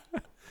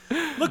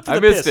 Look for I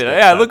the missed piss it. next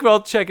Yeah, time. look,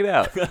 I'll check it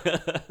out.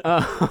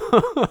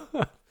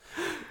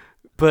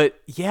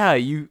 But yeah,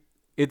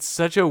 it's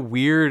such a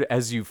weird,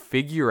 as you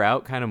figure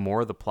out kind of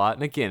more of the plot.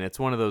 And again, it's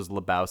one of those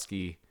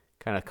Lebowski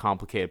kind of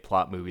complicated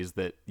plot movies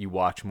that you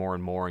watch more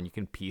and more and you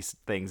can piece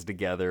things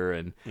together.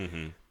 And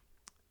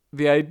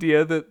the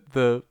idea that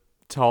the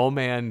tall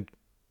man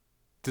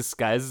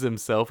disguises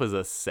himself as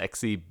a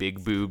sexy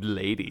big boobed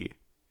lady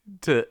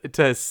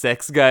to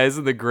sex guys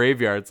in the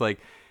graveyard. It's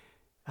like,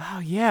 oh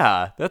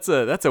yeah, that's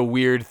a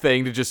weird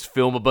thing to just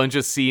film a bunch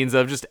of scenes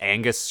of just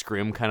Angus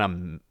Scrimm kind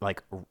of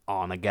like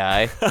on a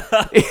guy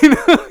in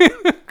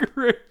a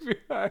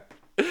graveyard.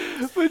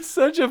 But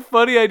such a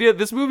funny idea.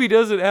 This movie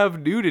doesn't have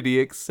nudity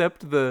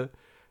except we'll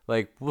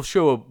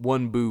show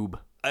one boob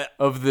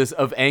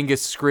of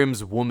Angus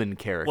Scrimm's woman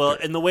character. Well,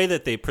 and the way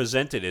that they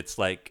present it, it's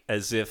like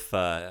as if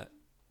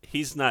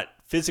he's not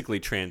physically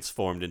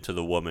transformed into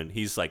the woman.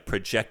 He's like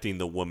projecting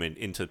the woman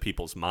into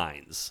people's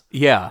minds.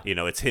 Yeah.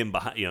 It's him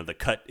behind, the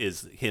cut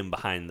is him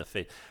behind the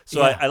face.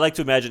 So Yeah. I like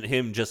to imagine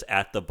him just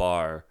at the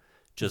bar,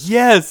 just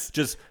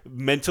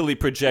mentally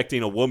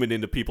projecting a woman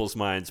into people's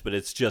minds, but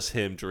it's just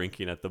him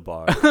drinking at the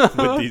bar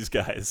with these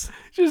guys.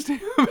 Just him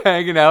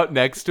hanging out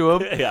next to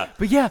him.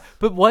 Yeah.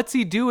 But what's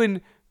he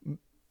doing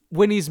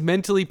when he's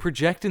mentally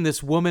projecting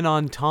this woman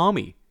on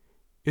Tommy?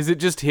 Is it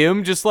just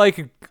him just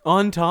like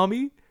on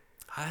Tommy?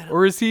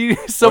 Or is he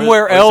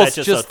somewhere or is else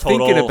that just a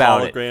total thinking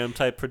about it? hologram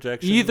type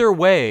projection? Either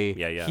way,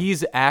 Yeah.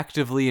 he's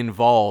actively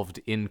involved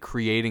in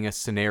creating a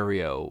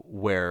scenario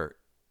where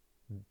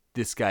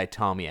this guy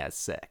Tommy has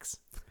sex.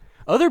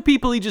 Other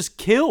people he just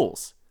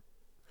kills.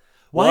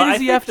 Why does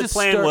he have to the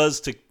plan start?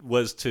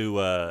 was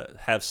to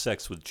have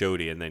sex with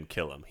Jody and then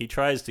kill him. He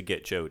tries to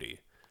get Jody.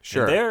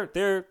 Sure. And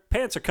their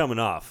pants are coming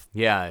off.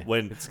 Yeah.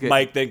 When it's good.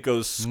 Mike then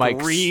goes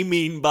Mike's-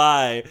 screaming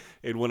by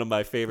in one of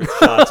my favorite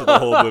shots of the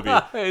whole movie.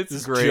 It's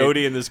this great.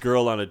 Jody and this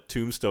girl on a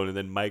tombstone, and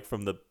then Mike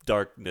from the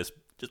darkness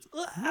just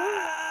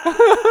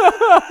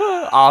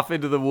Off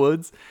into the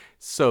woods.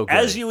 So good.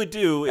 as you would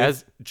do if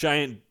As-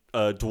 giant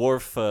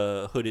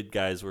dwarf hooded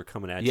guys were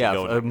coming at you. Yeah,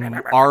 Going,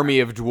 an army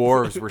of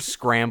dwarves were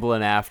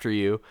scrambling after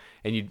you.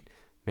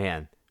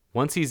 And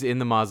once he's in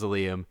the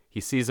mausoleum,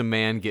 he sees a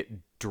man get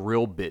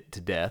drill bit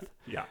to death.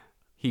 yeah.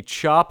 He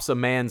chops a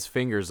man's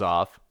fingers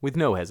off with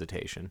no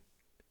hesitation.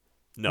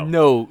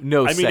 No.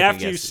 I mean,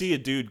 after you guesses. see a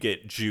dude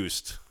get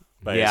juiced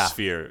by Yeah. a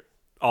sphere,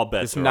 all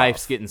bets This are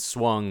knife's off. getting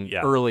swung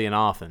Yeah. early and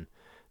often.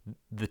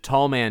 The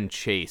tall man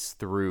chase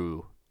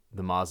through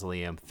the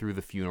mausoleum, through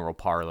the funeral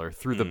parlor,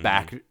 through the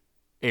back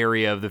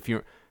area of the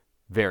funeral,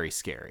 very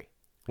scary.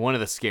 One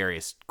of the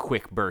scariest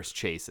quick burst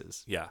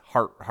chases. Yeah.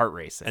 Heart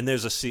racing. And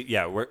there's a scene,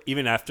 where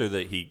even after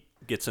he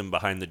gets him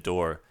behind the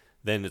door,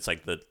 then it's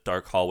like the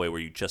dark hallway where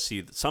you just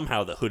see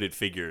somehow the hooded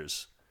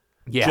figures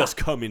just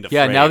come into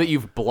frame. now that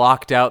you've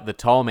blocked out the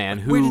tall man,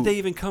 who Where did they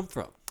even come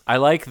from? I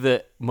like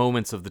the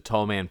moments of the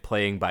tall man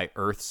playing by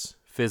Earth's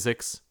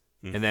physics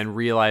and then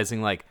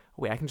realizing like,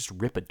 oh, wait, I can just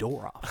rip a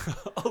door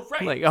off. Oh,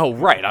 right. Like, oh,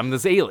 right, I'm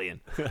this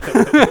alien.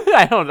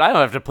 I don't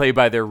have to play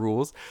by their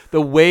rules.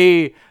 The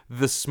way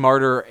the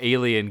smarter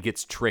alien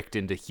gets tricked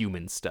into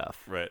human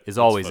stuff Right. is That's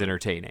always funny.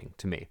 entertaining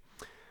to me.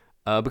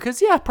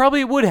 Because,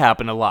 probably it would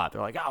happen a lot.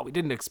 They're like, oh, we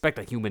didn't expect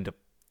a human to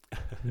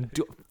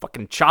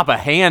fucking chop a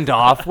hand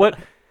off. What?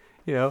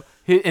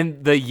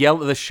 And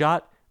the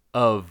shot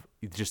of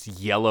just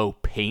yellow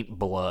paint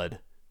blood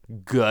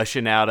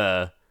gushing out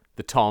of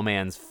the tall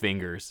man's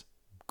fingers.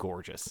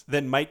 Gorgeous.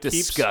 Then Mike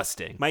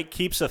disgusting. Mike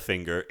keeps a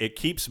finger. It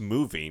keeps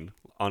moving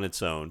on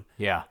its own.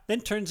 Yeah. Then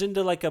turns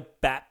into like a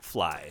bat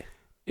fly.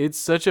 It's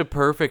such a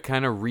perfect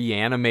kind of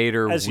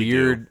reanimator, As you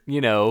weird,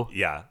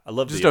 Yeah, I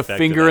love just the a effect of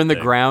finger that in the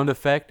thing. ground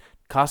effect.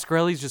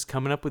 Coscarelli's just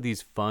coming up with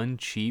these fun,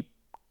 cheap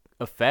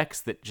effects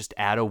that just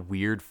add a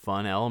weird,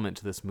 fun element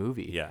to this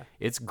movie. Yeah.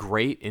 It's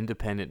great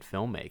independent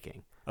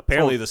filmmaking.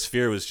 Apparently, the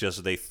sphere was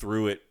just they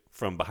threw it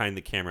from behind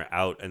the camera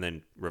out and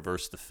then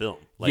reversed the film.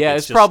 Like, yeah,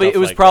 it's it just stuff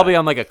was like probably that.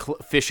 on like a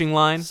fishing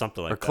line,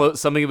 Something like or that.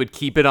 something that would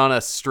keep it on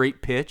a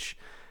straight pitch.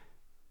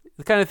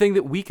 The kind of thing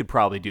that we could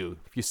probably do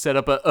if you set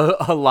up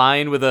a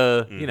line with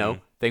a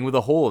thing with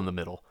a hole in the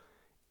middle.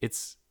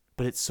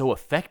 But it's so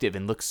effective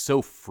and looks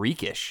so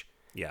freakish.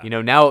 Yeah.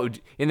 Now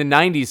in the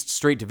 90s,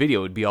 straight to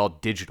video would be all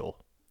digital.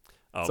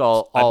 It's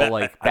all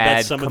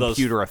bad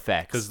computer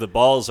effects. Because the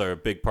balls are a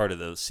big part of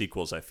the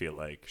sequels, I feel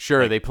like.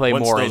 Sure, they play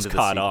once more those into the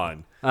caught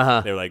sequel.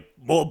 on, they're like,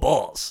 more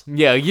balls.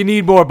 Yeah, you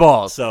need more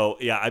balls. So,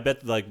 yeah, I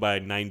bet like by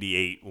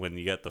 98, when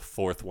you get the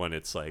fourth one,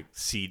 it's like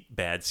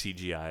bad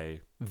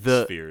CGI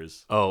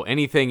spheres. Oh,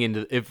 anything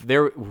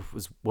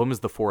when was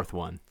the fourth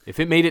one? If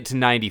it made it to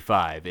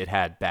 95, it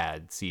had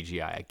bad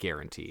CGI, I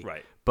guarantee.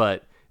 Right.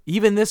 But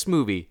even this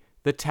movie,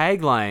 the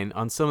tagline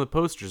on some of the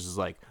posters is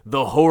like,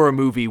 the horror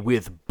movie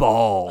with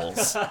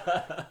balls.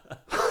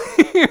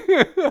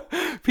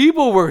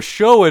 People were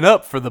showing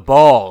up for the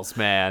balls,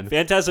 man.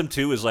 Phantasm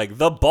 2 is like,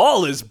 the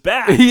ball is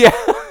back. Yeah,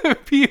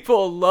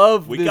 people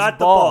love We this got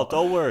ball. the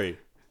ball, don't worry.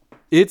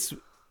 It's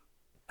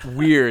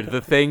weird,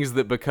 the things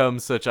that become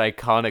such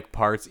iconic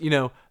parts.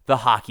 The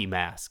hockey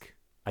mask.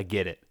 I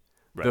get it.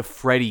 Right. The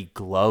Freddy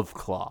glove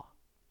claw.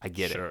 I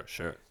get it.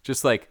 Sure.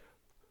 Just like,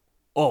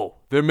 oh,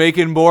 they're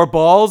making more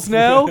balls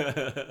now?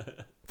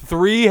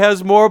 3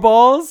 has more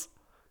balls?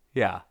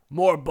 Yeah.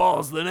 More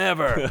balls than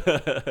ever.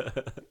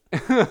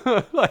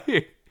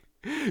 Like,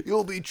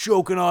 you'll be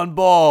choking on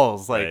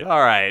balls. Like, Right. all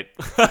right.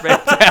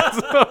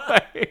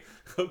 Fantastic.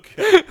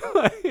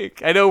 Okay.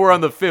 I know we're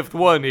on the 5th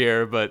one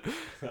here, but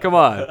come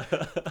on.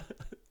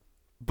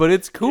 But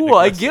it's cool.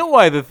 I get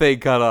why the thing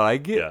caught on. I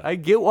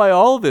get why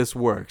all this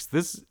works.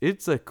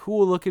 It's a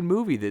cool looking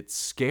movie that's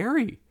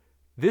scary.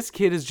 This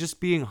kid is just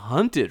being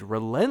hunted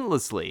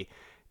relentlessly.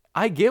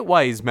 I get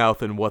why he's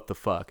mouthing what the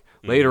fuck.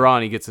 Later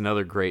on, he gets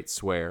another great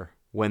swear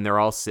when they're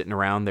all sitting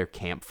around their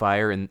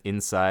campfire and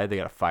inside. They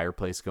got a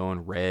fireplace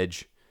going.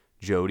 Reg,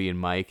 Jody, and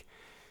Mike.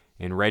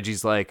 And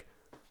Reggie's like,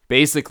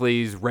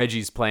 basically,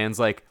 Reggie's plan's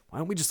like, why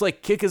don't we just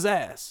like kick his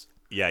ass?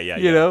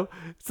 Yeah.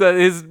 So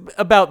it's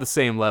about the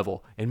same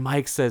level. And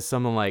Mike says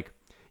something like,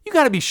 you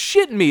gotta be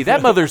shitting me.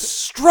 That mother's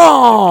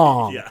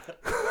strong. Yeah.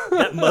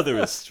 That mother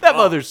is strong. That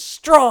mother's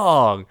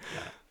strong.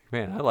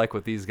 Man, I like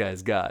what these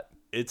guys got.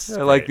 I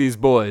like these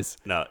boys.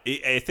 No,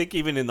 I think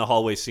even in the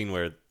hallway scene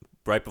where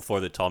right before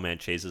the tall man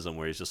chases him,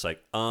 where he's just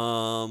like,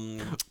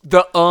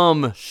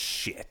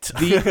 shit.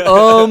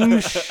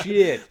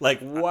 Shit. Like,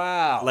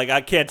 wow. Like,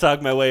 I can't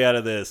talk my way out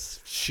of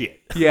this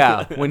shit.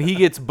 Yeah, when he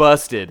gets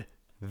busted,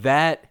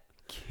 that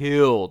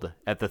killed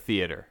at the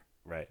theater.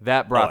 Right.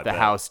 That brought the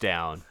house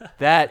down.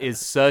 That is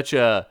such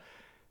a...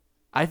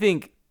 I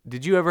think...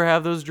 Did you ever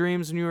have those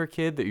dreams when you were a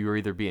kid that you were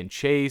either being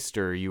chased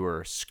or you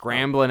were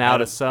scrambling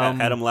out of some...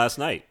 Had them last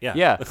night, yeah.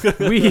 Yeah.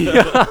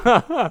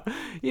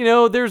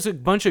 There's a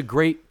bunch of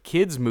great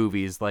kids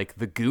movies like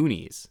The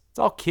Goonies. It's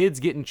all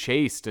kids getting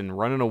chased and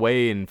running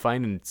away and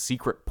finding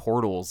secret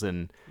portals.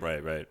 And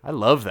Right. I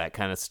love that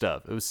kind of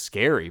stuff. It was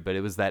scary, but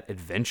it was that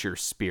adventure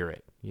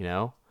spirit,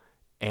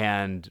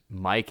 And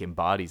Mike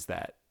embodies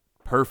that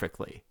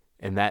perfectly.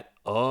 And that,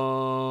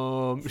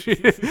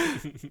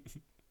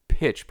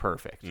 pitch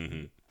perfect.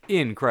 Mm-hmm.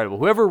 Incredible.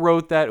 Whoever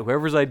wrote that,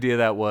 whoever's idea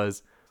that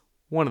was,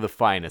 one of the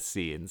finest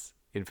scenes.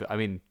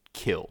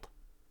 Killed.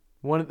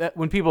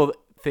 When people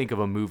think of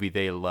a movie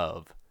they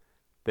love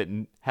that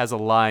has a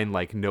line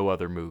like no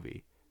other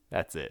movie,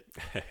 that's it.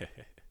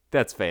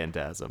 That's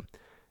Phantasm.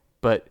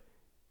 But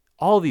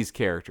all these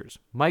characters.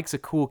 Mike's a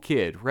cool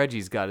kid.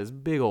 Reggie's got his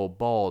big old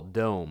bald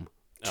dome.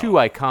 Too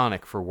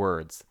iconic for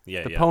words.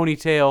 Yeah, the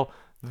ponytail,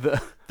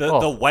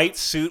 the white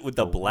suit with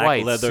the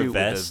black leather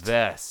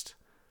vest.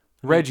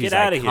 Reggie's Get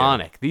outta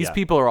iconic. here. These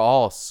people are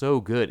all so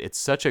good. It's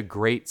such a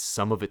great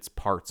sum of its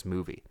parts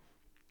movie.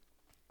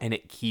 And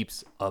it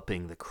keeps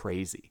upping the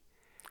crazy.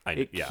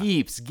 It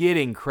keeps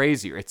getting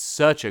crazier. It's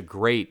such a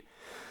great...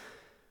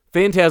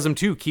 Phantasm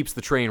 2 keeps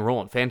the train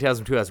rolling.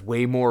 Phantasm 2 has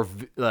way more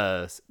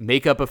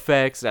makeup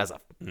effects. It has a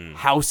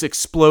house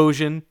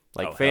explosion.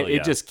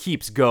 It just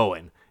keeps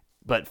going.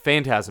 But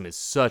Phantasm is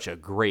such a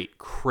great,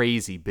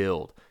 crazy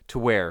build to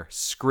where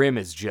Scrim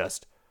is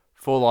just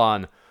full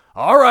on,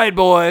 all right,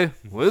 boy,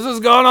 this has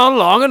gone on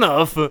long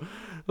enough.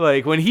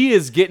 Like, when he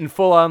is getting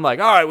full on, like,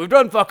 all right, we've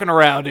done fucking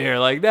around here.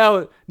 Like,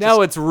 now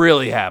it's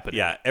really happening.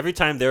 Yeah, every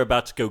time they're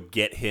about to go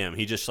get him,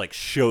 he just, like,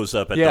 shows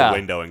up at the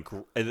window.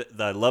 And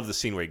I love the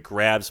scene where he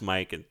grabs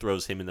Mike and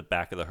throws him in the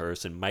back of the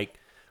hearse. And Mike,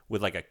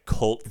 with, like, a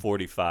Colt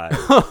 45,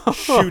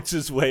 shoots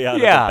his way out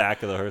of the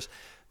back of the hearse.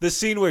 The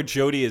scene where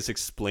Jody is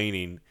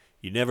explaining,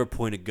 you never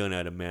point a gun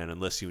at a man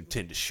unless you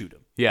intend to shoot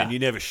him. Yeah. And you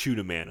never shoot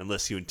a man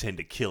unless you intend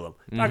to kill him.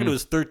 Talking to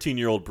his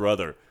 13-year-old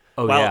brother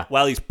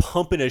while he's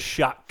pumping a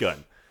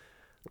shotgun.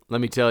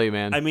 Let me tell you,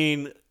 man. I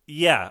mean,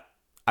 yeah.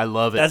 I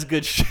love it. That's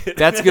good shit.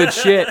 That's good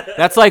shit.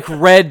 That's like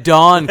Red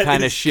Dawn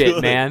kind of shit,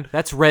 good. Man.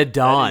 That's Red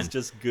Dawn. That is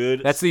just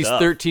good That's stuff. These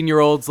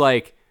 13-year-olds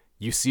like,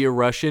 you see a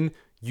Russian,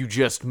 you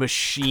just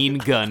machine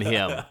gun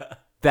him.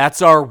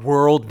 That's our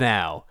world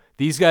now.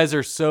 These guys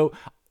are so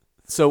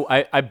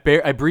I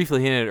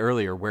briefly hinted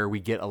earlier where we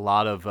get a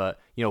lot of,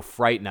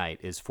 Fright Night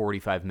is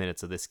 45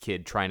 minutes of this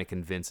kid trying to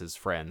convince his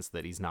friends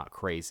that he's not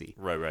crazy.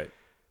 Right.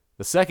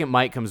 The second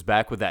Mike comes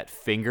back with that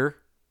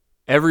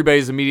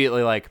everybody's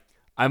immediately like,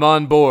 I'm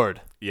on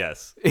board.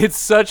 Yes. It's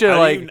such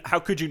a how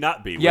could you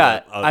not be?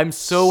 Yeah, with I'm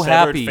so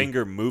severed happy.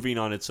 Finger moving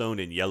on its own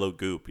in yellow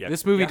goop. Yeah.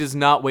 This movie does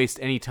not waste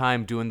any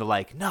time doing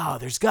no,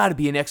 there's got to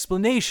be an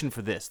explanation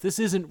for this. This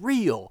isn't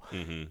real.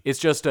 Mm-hmm. It's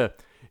just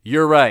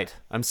you're right.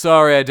 I'm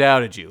sorry I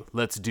doubted you.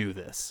 Let's do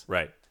this.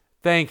 Right.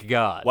 Thank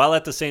God. While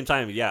at the same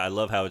time, I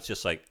love how it's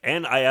just like,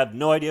 and I have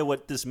no idea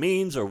what this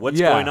means or what's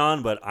going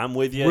on, but I'm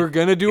with you. We're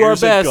going to do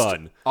Here's our best. A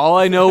gun. All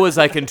I know is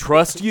I can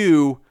trust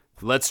you.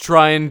 Let's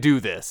try and do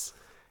this.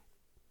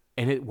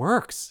 And it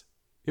works.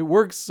 It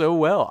works so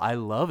well. I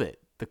love it.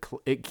 The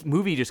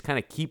movie just kind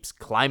of keeps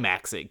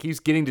climaxing. It keeps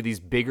getting to these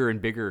bigger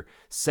and bigger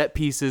set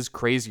pieces,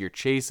 crazier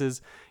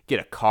chases. Get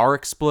a car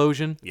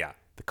explosion. Yeah.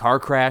 The car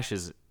crash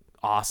is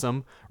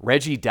awesome.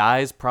 Reggie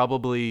dies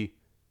probably,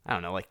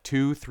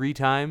 2-3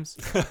 times.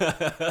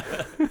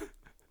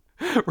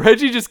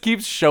 Reggie just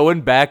keeps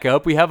showing back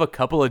up. We have a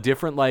couple of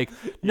different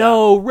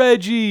no,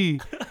 Reggie.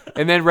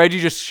 And then Reggie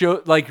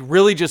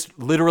just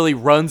literally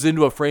runs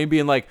into a frame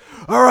being like,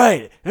 all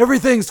right,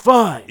 everything's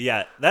fine.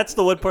 Yeah, that's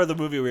the one part of the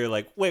movie where you're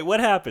like, wait,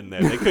 what happened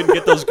there? They couldn't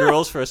get those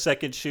girls for a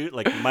second shoot.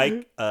 Like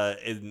Mike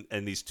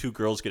and these two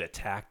girls get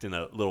attacked in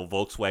a little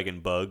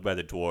Volkswagen Bug by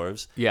the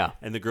dwarves. Yeah.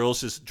 And the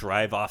girls just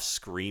drive off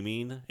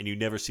screaming and you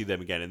never see them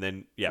again. And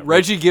then,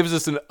 Reggie gives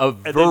us a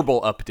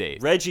verbal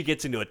update. Reggie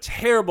gets into a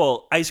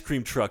terrible ice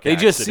cream truck They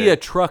just see a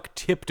truck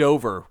tipped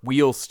over,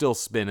 wheels still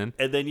spinning.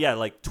 And then,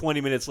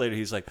 20 minutes later,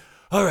 he's like,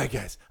 all right,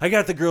 guys, I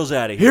got the girls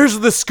out of here. Here's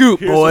the scoop,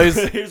 boys.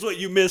 Here's what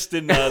you missed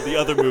in the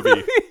other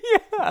movie.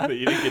 But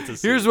you didn't get to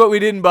see. Here's what we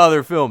didn't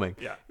bother filming.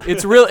 Yeah.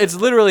 It's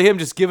literally him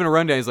just giving a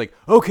rundown. He's like,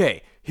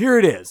 okay, here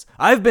it is.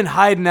 I've been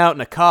hiding out in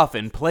a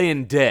coffin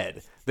playing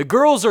dead. The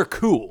girls are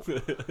cool.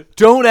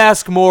 Don't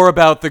ask more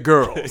about the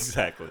girls.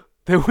 Exactly.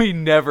 That we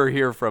never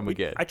hear from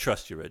again. I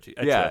trust you, Reggie.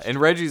 And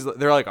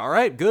they're like, all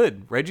right,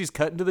 good. Reggie's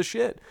cutting to the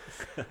shit.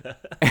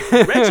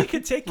 Reggie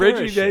can take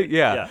care of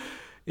shit.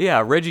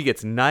 Yeah, Reggie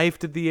gets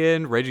knifed at the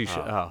end.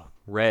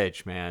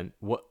 Reg, man.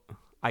 What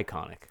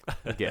iconic.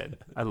 Again,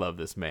 I love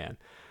this man.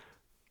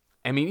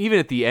 I mean, even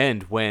at the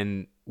end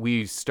when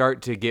we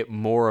start to get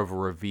more of a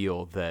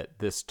reveal that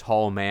this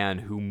tall man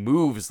who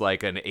moves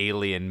like an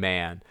alien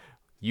man,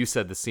 you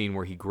said the scene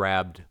where he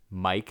grabbed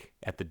Mike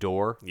at the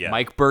door. Yeah.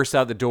 Mike bursts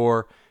out the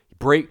door.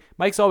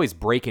 Mike's always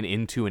breaking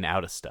into and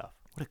out of stuff.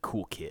 What a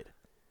cool kid.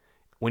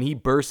 When he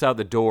bursts out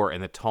the door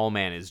and the tall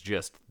man is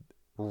just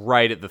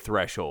right at the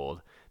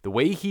threshold, the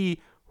way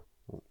he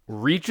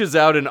reaches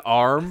out an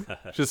arm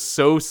just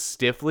so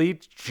stiffly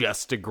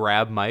just to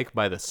grab Mike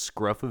by the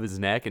scruff of his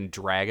neck and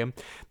drag him,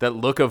 that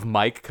look of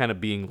Mike kind of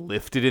being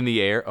lifted in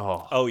the air.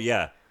 Oh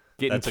yeah.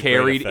 Getting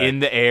carried in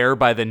the air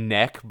by the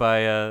neck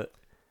by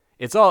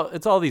it's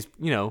all these,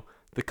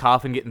 the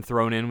coffin getting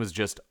thrown in was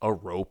just a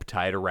rope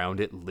tied around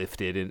it,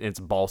 lifted, and it's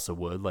balsa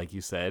wood, like you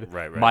said.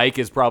 Right. Mike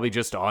is probably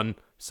just on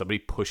somebody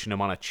pushing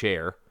him on a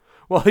chair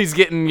while he's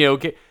getting,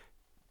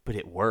 but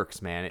it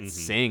works, man. It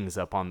sings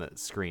up on the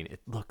screen.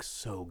 It looks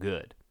so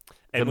good.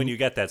 And when you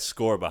get that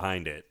score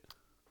behind it,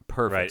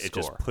 perfect score. It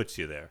just puts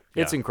you there.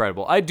 It's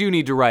incredible. I do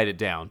need to write it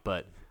down,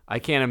 but I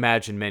can't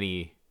imagine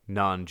many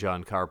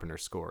non-John Carpenter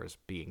scores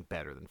being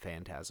better than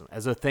Phantasm.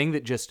 As a thing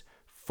that just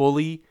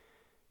fully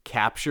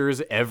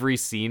captures every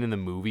scene in the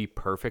movie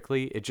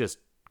perfectly, it just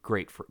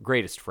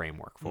greatest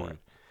framework for it.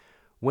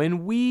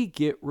 When we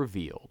get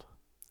revealed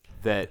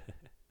that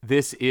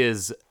this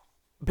is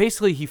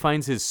basically he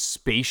finds his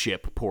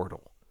spaceship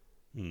portal.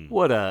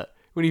 When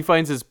he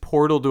finds his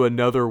portal to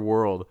another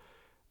world.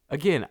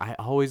 Again, I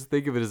always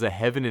think of it as a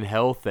heaven and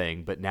hell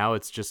thing, but now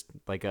it's just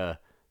like the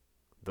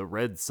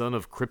red sun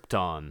of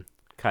Krypton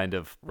kind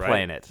of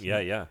planet.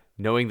 Yeah.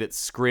 Knowing that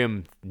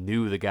Scrim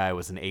knew the guy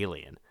was an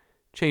alien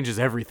changes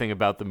everything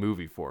about the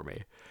movie for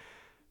me.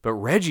 But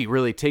Reggie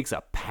really takes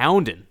a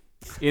pounding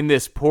in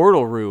this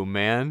portal room,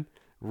 man.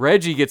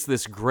 Reggie gets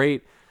this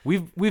great...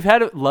 We've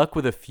had luck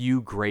with a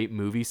few great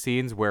movie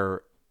scenes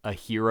where a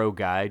hero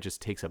guy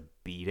just takes a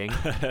beating.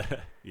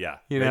 Yeah,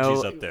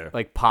 Reggie's up there.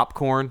 Like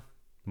Popcorn.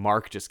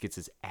 Mark just gets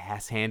his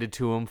ass handed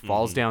to him,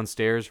 falls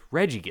downstairs.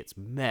 Reggie gets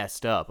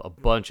messed up a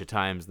bunch of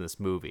times in this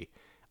movie.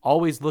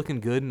 Always looking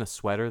good in a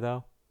sweater,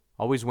 though.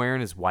 Always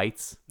wearing his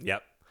whites.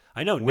 Yep.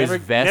 I know, With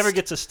vest. never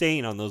gets a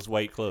stain on those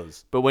white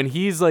clothes. But when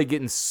he's like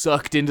getting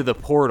sucked into the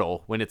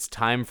portal, when it's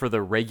time for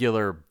the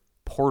regular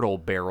portal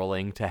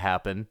barreling to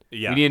happen,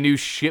 we need a new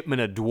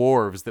shipment of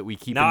dwarves that we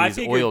keep in these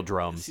oil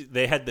drums.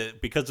 They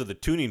had because of the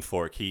tuning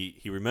fork. He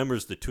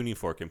remembers the tuning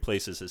fork and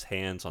places his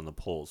hands on the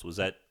poles. Was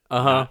that?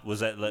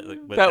 Was that?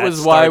 That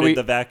was why we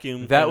the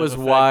vacuum. That was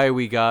why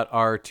we got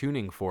our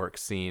tuning fork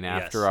scene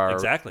after our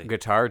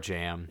guitar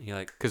jam.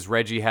 Because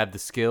Reggie had the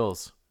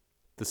skills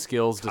to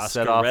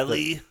set off.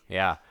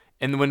 Yeah.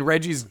 And when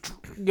Reggie's,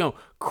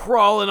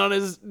 crawling on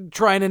his,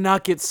 trying to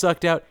not get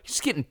sucked out, he's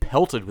just getting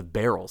pelted with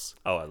barrels.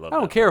 Oh, I love that. I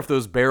don't care if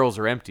those barrels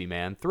are empty,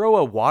 man. Throw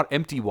a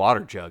empty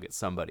water jug at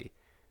somebody.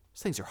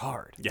 Those things are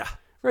hard. Yeah.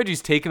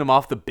 Reggie's taking them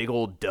off the big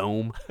old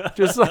dome,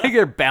 just like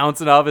they're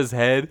bouncing off his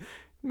head.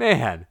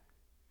 Man,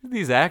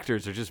 these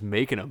actors are just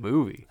making a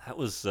movie. That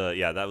was,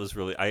 that was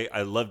really,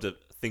 I loved it.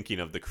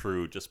 Thinking of the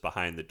crew just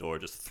behind the door,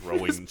 just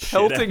throwing shit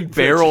pelting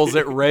barrels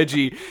at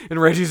Reggie,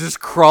 and Reggie's just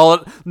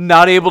crawling,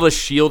 not able to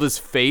shield his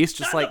face,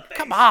 just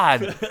come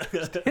on,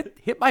 just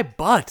hit my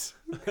butt,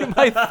 hit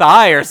my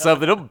thigh or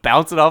something. Don't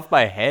bounce it off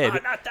my head.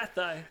 Not that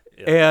thigh.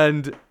 Yeah.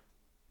 And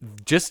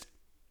just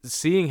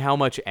seeing how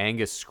much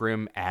Angus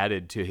Scrim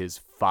added to his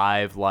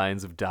 5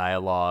 lines of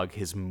dialogue,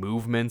 his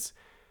movements,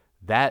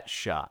 that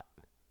shot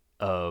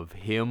of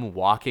him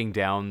walking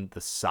down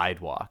the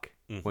sidewalk.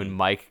 When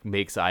Mike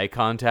makes eye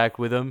contact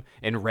with him,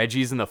 and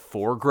Reggie's in the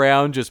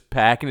foreground just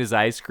packing his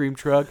ice cream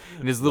truck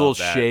and his little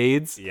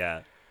shades.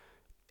 Yeah.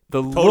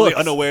 Totally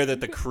unaware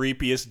that the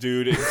creepiest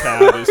dude in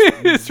town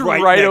is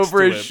right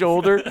over his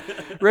shoulder.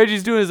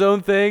 Reggie's doing his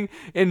own thing,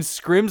 and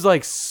Scrim's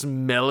like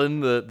smelling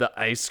the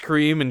ice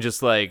cream and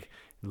just like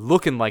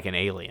looking like an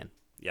alien.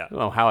 Yeah. I don't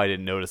know how I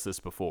didn't notice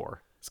this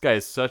before. This guy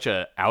is such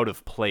a out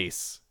of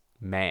place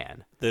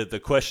man.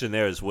 The question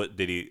there is,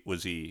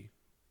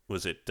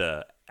 was it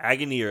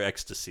agony or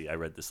ecstasy? I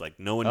read this.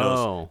 No one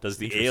knows. Does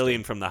the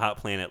alien from the hot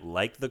planet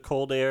like the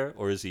cold air,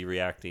 or is he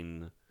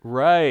reacting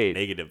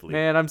negatively?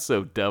 Man, I'm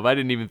so dumb. I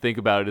didn't even think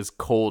about it as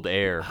cold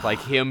air.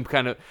 Like him.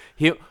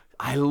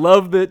 I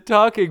love the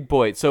talking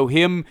point. So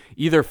him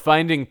either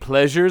finding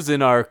pleasures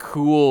in our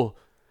cool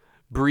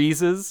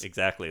breezes.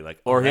 Exactly.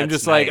 Or him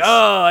just nice.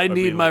 I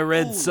need my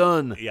red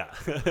sun. Yeah.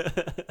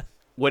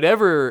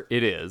 Whatever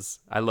it is,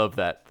 I love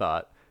that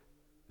thought.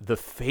 The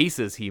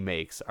faces he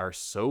makes are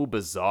so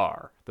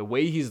bizarre. The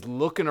way he's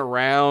looking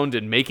around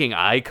and making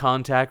eye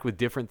contact with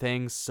different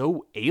things,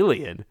 so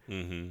alien.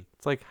 Mm-hmm.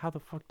 It's like, how the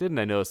fuck didn't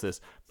I notice this?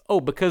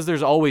 Oh, because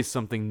there's always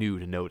something new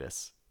to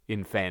notice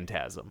in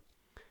Phantasm.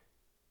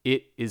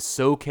 It is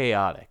so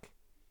chaotic,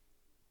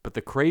 but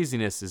the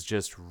craziness is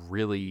just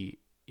really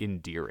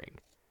endearing.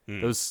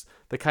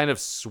 The kind of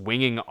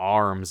swinging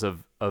arms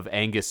of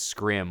Angus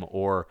Scrim,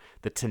 or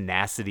the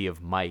tenacity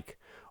of Mike,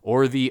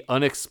 or the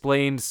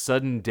unexplained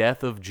sudden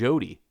death of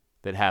Jody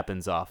that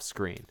happens off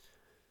screen.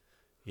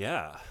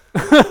 Yeah.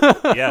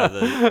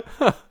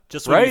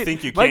 Just when you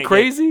think you can't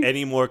get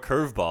any more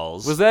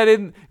curveballs. Was that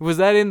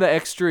in the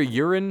extra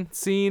urine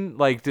scene?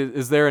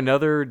 Is there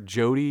another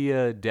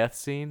Jody death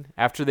scene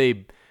after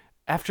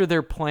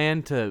their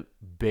plan to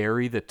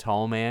bury the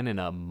tall man in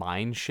a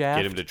mine shaft?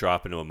 Get him to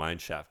drop into a mine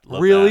shaft.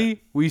 Love really?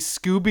 That. We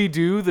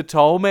Scooby-Doo the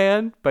tall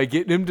man by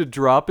getting him to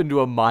drop into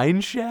a mine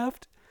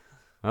shaft?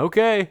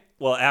 Okay.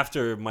 Well,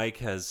 after Mike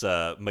has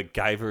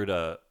MacGyvered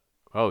a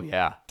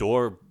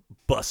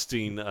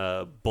door-busting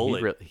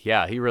bullet.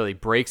 He really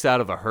breaks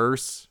out of a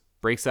hearse,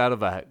 breaks out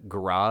of a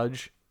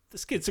garage.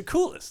 This kid's the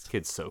coolest.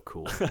 Kid's so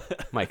cool.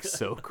 Mike's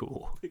so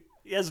cool.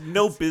 He has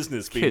no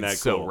business being that cool.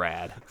 Kid's so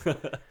rad.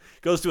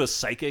 Goes to a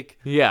psychic.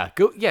 Yeah,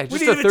 just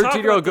a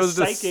 13-year-old goes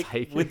to a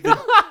psychic. With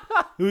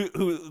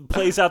who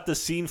plays out the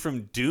scene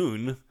from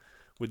Dune.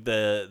 With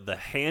the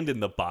hand in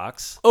the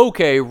box.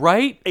 Okay,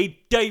 right? A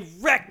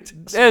direct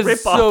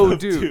rip-off of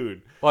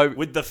Dune. Well,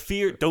 with the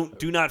fear, do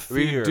not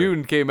fear.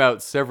 Dune came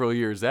out several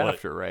years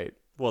after, right?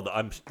 Well,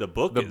 the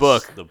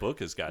book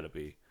has got to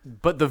be.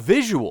 But the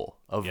visual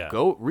of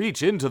go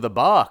reach into the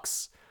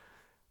box.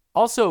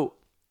 Also,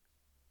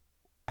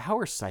 how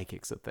are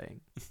psychics a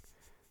thing?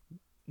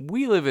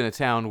 We live in a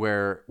town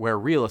where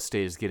real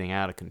estate is getting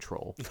out of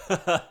control.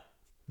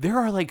 There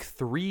are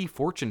 3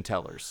 fortune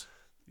tellers.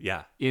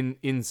 Yeah.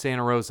 In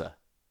Santa Rosa.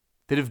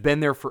 that have been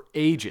there for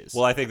ages.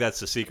 Well, I think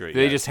that's the secret.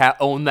 They just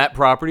own that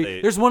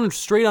property. There's one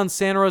straight on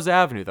Santa Rosa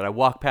Avenue that I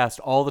walk past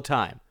all the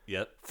time.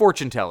 Yep.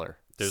 Fortune teller.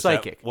 There's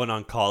Psychic. That one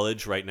on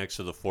College right next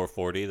to the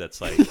 440 that's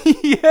like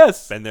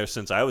yes. been there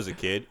since I was a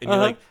kid. And you're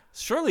like,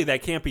 surely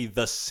that can't be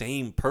the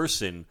same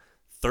person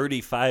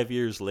 35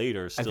 years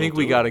later. I think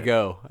we got to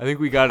go. I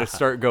think we got to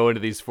start going to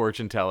these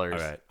fortune tellers.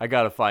 All right. I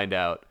got to find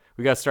out.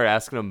 We got to start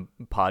asking them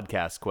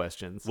podcast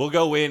questions. We'll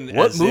go in.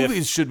 What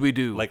movies should we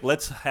do? Like,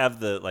 let's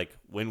have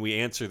when we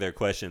answer their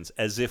questions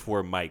as if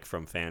we're Mike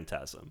from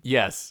Phantasm.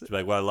 Yes.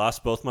 Like, well, I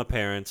lost both my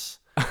parents.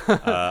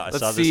 I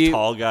saw this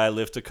tall guy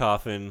lift a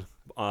coffin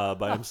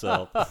by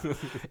himself.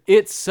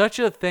 It's such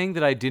a thing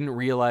that I didn't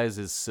realize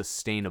is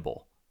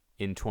sustainable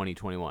in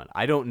 2021.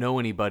 I don't know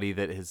anybody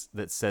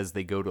that says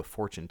they go to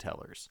fortune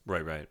tellers.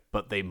 Right.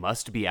 But they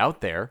must be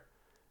out there.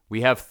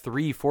 We have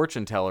 3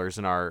 fortune tellers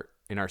in our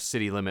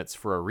city limits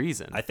for a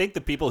reason. I think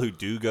the people who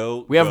do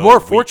go, we have more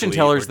fortune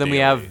tellers than we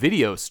have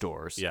video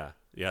stores. Yeah,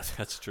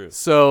 that's true.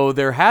 So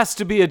there has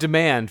to be a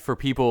demand for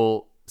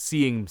people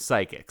seeing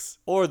psychics.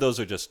 Or those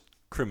are just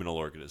criminal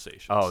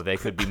organizations. Oh, they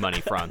could be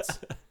money fronts.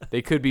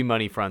 They could be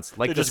money fronts.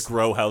 Like they just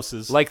grow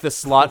houses. Like the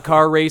slot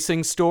car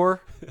racing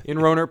store in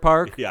Rohnert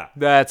Park. Yeah.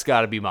 That's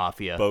got to be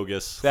mafia.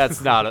 Bogus.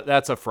 That's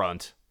a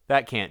front.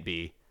 That can't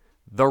be.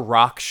 The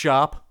Rock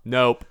Shop?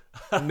 Nope.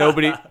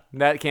 Nobody.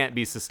 That can't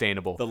be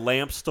sustainable. The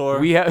lamp store.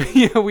 We have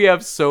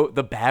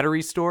the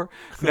battery store.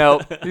 No,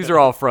 these are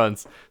all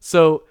fronts.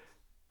 So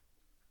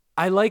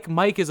I like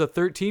Mike as a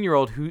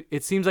 13-year-old who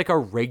it seems like a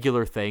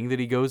regular thing that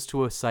he goes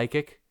to a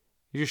psychic.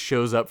 He just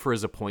shows up for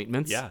his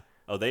appointments. Yeah.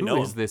 Oh, they know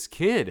Who is this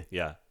kid?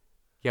 Yeah.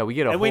 Yeah, we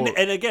get a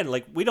and again,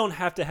 like, we don't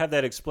have to have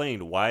that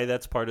explained why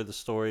that's part of the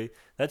story.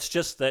 That's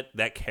just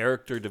that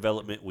character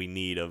development we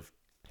need of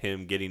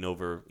him getting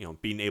over,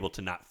 being able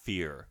to not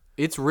fear.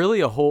 It's really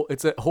a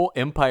whole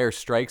Empire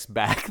Strikes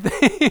Back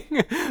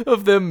thing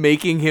of them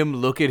making him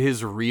look at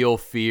his real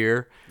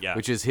fear,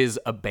 which is his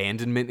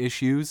abandonment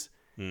issues.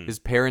 His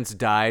parents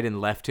died and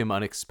left him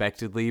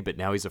unexpectedly, but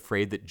now he's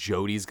afraid that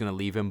Jodie's going to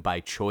leave him by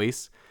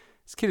choice.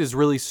 This kid is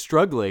really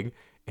struggling,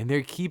 and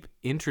they keep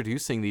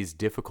introducing these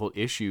difficult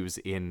issues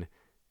in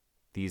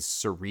these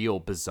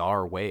surreal,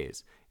 bizarre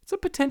ways. It's a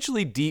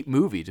potentially deep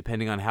movie,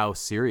 depending on how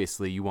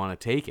seriously you want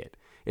to take it.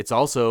 It's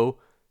also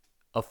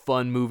a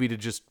fun movie to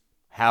just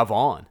have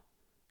on,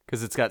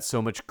 because it's got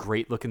so much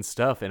great-looking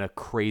stuff and a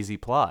crazy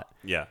plot.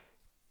 Yeah.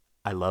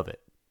 I love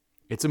it.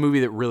 It's a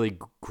movie that really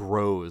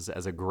grows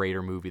as a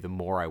greater movie the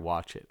more I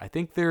watch it. I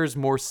think there's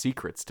more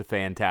secrets to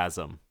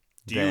Phantasm.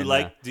 Do you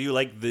like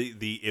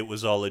the It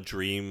Was All a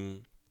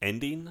Dream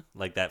ending?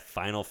 Like that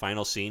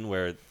final scene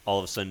where all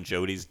of a sudden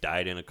Jodie's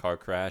died in a car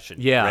crash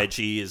and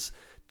Reggie is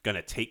going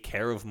to take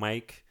care of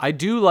Mike? I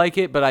do like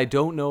it, but I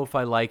don't know if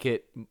I like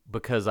it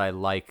because I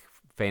like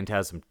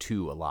Phantasm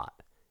 2 a lot.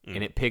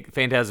 And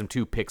Phantasm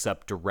 2 picks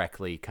up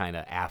directly kind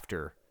of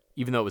after,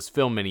 even though it was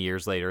filmed many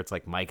years later. It's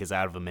like Mike is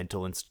out of a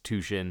mental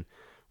institution.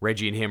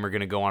 Reggie and him are going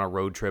to go on a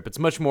road trip. It's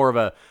much more of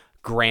a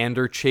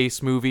grander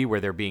chase movie where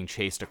they're being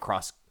chased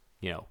across,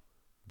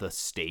 the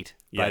state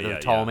by the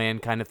tall man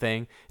kind of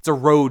thing. It's a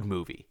road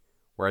movie,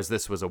 whereas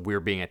this was a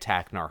we're being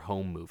attacked in our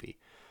home movie.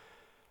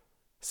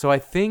 So I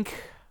think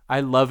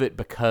I love it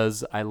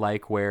because I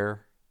like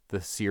where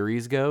the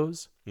series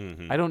goes.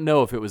 Mm-hmm. I don't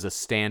know if it was a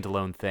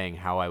standalone thing,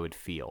 how I would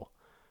feel.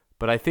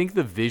 But I think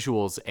the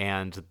visuals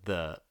and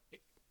the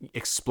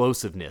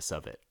explosiveness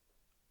of it,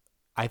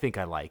 I think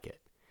I like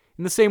it.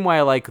 In the same way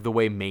I like the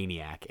way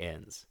Maniac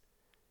ends.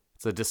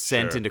 It's a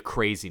descent into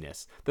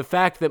craziness. The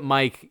fact that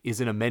Mike is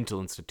in a mental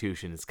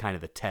institution is kind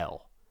of the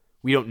tell.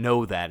 We don't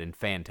know that in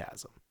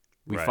Phantasm.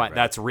 We find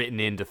that's written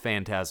into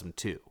Phantasm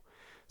 2.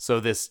 So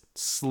this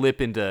slip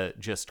into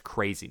just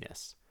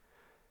craziness.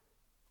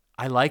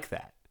 I like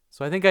that.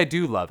 So I think I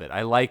do love it.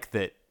 I like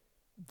that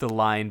the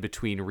line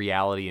between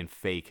reality and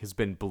fake has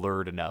been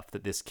blurred enough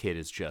that this kid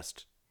is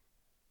just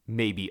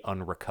maybe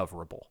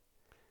unrecoverable.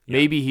 Yeah.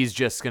 Maybe he's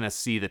just going to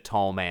see the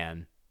tall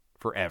man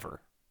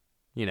forever.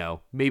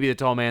 Maybe the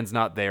tall man's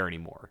not there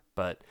anymore.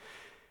 But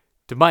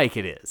to Mike,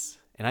 it is.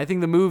 And I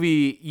think the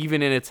movie,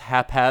 even in its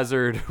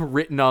haphazard,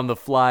 written on the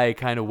fly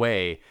kind of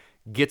way,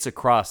 gets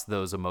across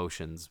those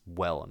emotions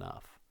well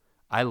enough.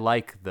 I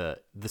like the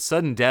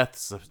sudden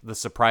deaths, the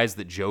surprise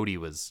that Jodie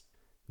was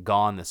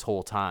gone this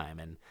whole time,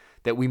 and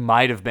that we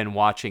might have been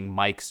watching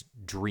Mike's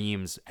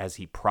dreams as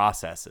he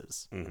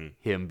processes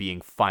him being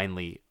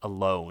finally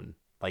alone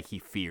like he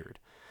feared.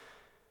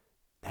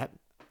 That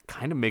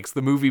kind of makes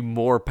the movie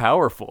more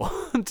powerful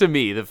to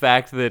me. The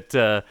fact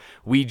that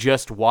we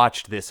just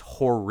watched this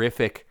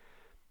horrific,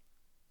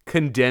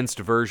 condensed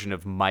version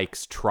of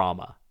Mike's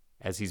trauma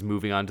as he's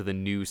moving on to the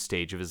new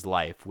stage of his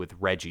life with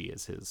Reggie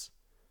as his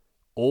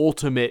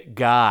ultimate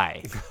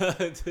guy.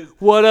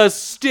 What a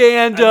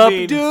stand-up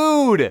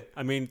dude!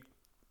 I mean,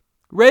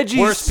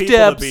 Reggie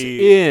steps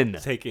in.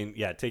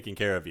 Taking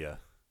care of you.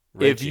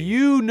 Reggie. If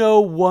you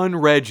know one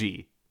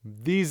Reggie,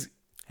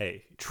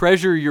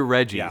 treasure your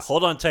Reggies. Yeah,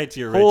 hold on tight to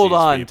your Reggies. Hold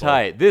on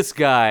tight. This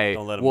guy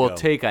will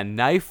take a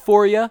knife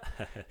for you.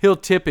 He'll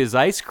tip his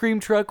ice cream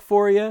truck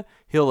for you.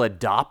 He'll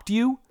adopt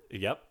you.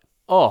 Yep.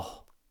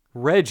 Oh,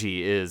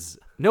 Reggie is...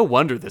 No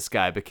wonder this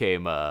guy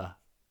became a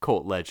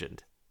cult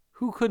legend.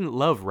 Who couldn't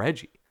love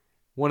Reggie?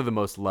 One of the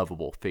most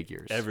lovable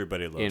figures.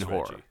 Everybody loves in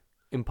horror. Reggie.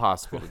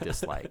 Impossible to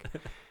dislike.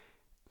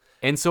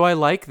 And so I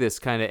like this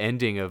kind of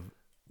ending of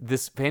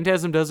this.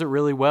 Phantasm does it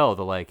really well.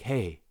 The like,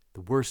 hey,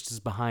 the worst is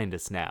behind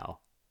us now.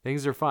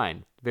 Things are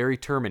fine. Very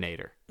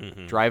Terminator.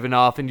 Mm-hmm. Driving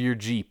off into your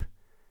Jeep.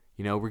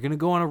 You know, we're going to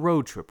go on a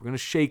road trip. We're going to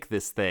shake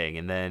this thing.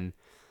 And then,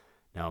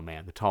 no,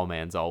 man, the tall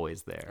man's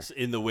always there. It's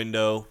in the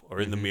window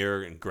or in the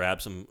mirror and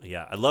grabs him.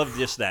 Yeah, I love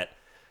just that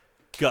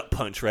gut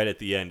punch right at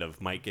the end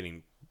of Mike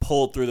getting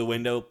pulled through the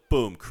window.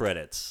 Boom,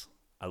 credits.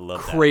 I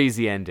love that.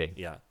 Crazy ending.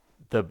 Yeah.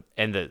 The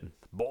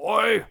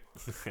boy.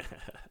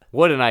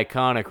 What an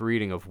iconic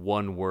reading of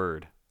one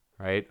word,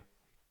 right?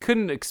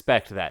 Couldn't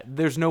expect that.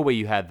 There's no way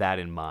you had that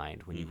in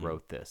mind when you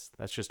wrote this.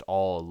 That's just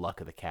all luck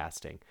of the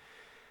casting.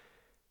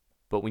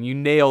 But when you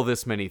nail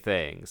this many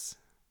things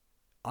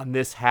on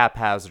this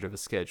haphazard of a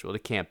schedule,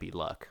 it can't be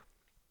luck.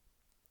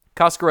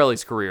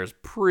 Coscarelli's career is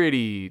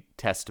pretty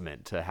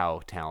testament to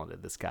how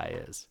talented this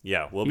guy is.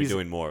 Yeah, we'll be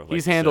doing more.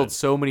 He's handled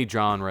so many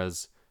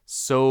genres,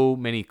 so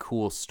many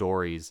cool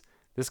stories.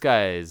 This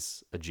guy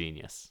is a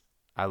genius.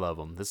 I love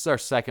him. This is our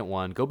second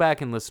one. Go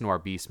back and listen to our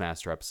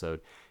Beastmaster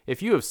episode.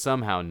 If you have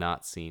somehow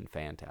not seen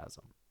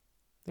Phantasm,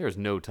 there is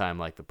no time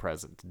like the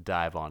present to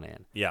dive on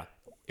in. Yeah.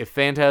 If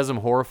Phantasm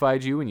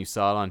horrified you and you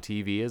saw it on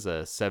TV as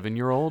a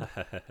 7-year-old,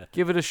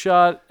 give it a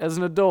shot as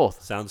an adult.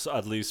 Sounds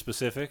oddly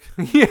specific.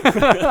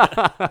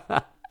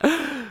 Yeah.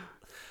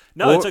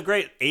 No, it's a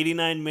great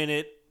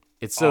 89-minute,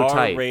 it's so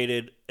tight.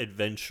 R-rated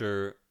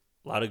adventure.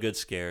 A lot of good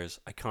scares,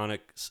 iconic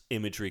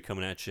imagery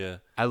coming at you.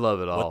 I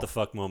love it all. What the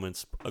fuck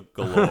moments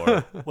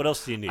galore. What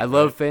else do you need? I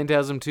love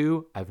Phantasm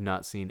 2. I've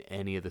not seen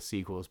any of the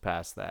sequels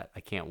past that. I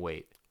can't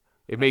wait.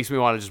 It makes me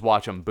want to just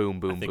watch them boom,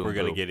 boom, boom. I think we're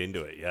going to get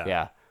into it, yeah.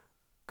 Yeah.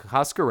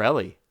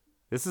 Coscarelli.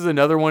 This is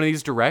another one of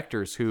these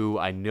directors who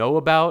I know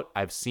about,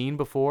 I've seen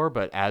before,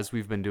 but as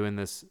we've been doing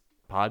this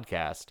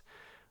podcast,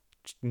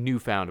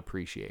 newfound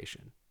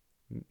appreciation.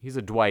 He's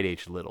a Dwight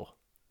H. Little.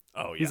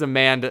 Oh, yeah. He's a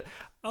man,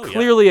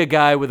 clearly a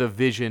guy with a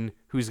vision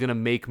who's going to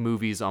make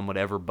movies on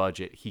whatever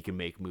budget he can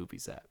make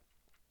movies at.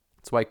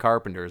 That's why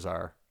Carpenter's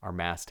our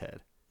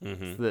masthead.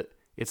 Mm-hmm.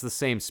 It's the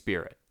same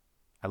spirit.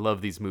 I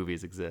love these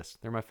movies exist.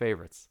 They're my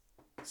favorites.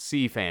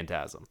 See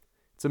Phantasm.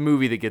 It's a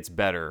movie that gets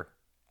better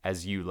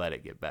as you let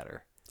it get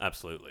better.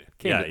 Absolutely.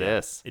 Came to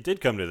this. It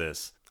did come to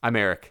this. I'm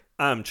Eric.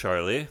 I'm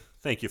Charlie.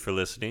 Thank you for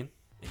listening,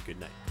 and good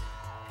night.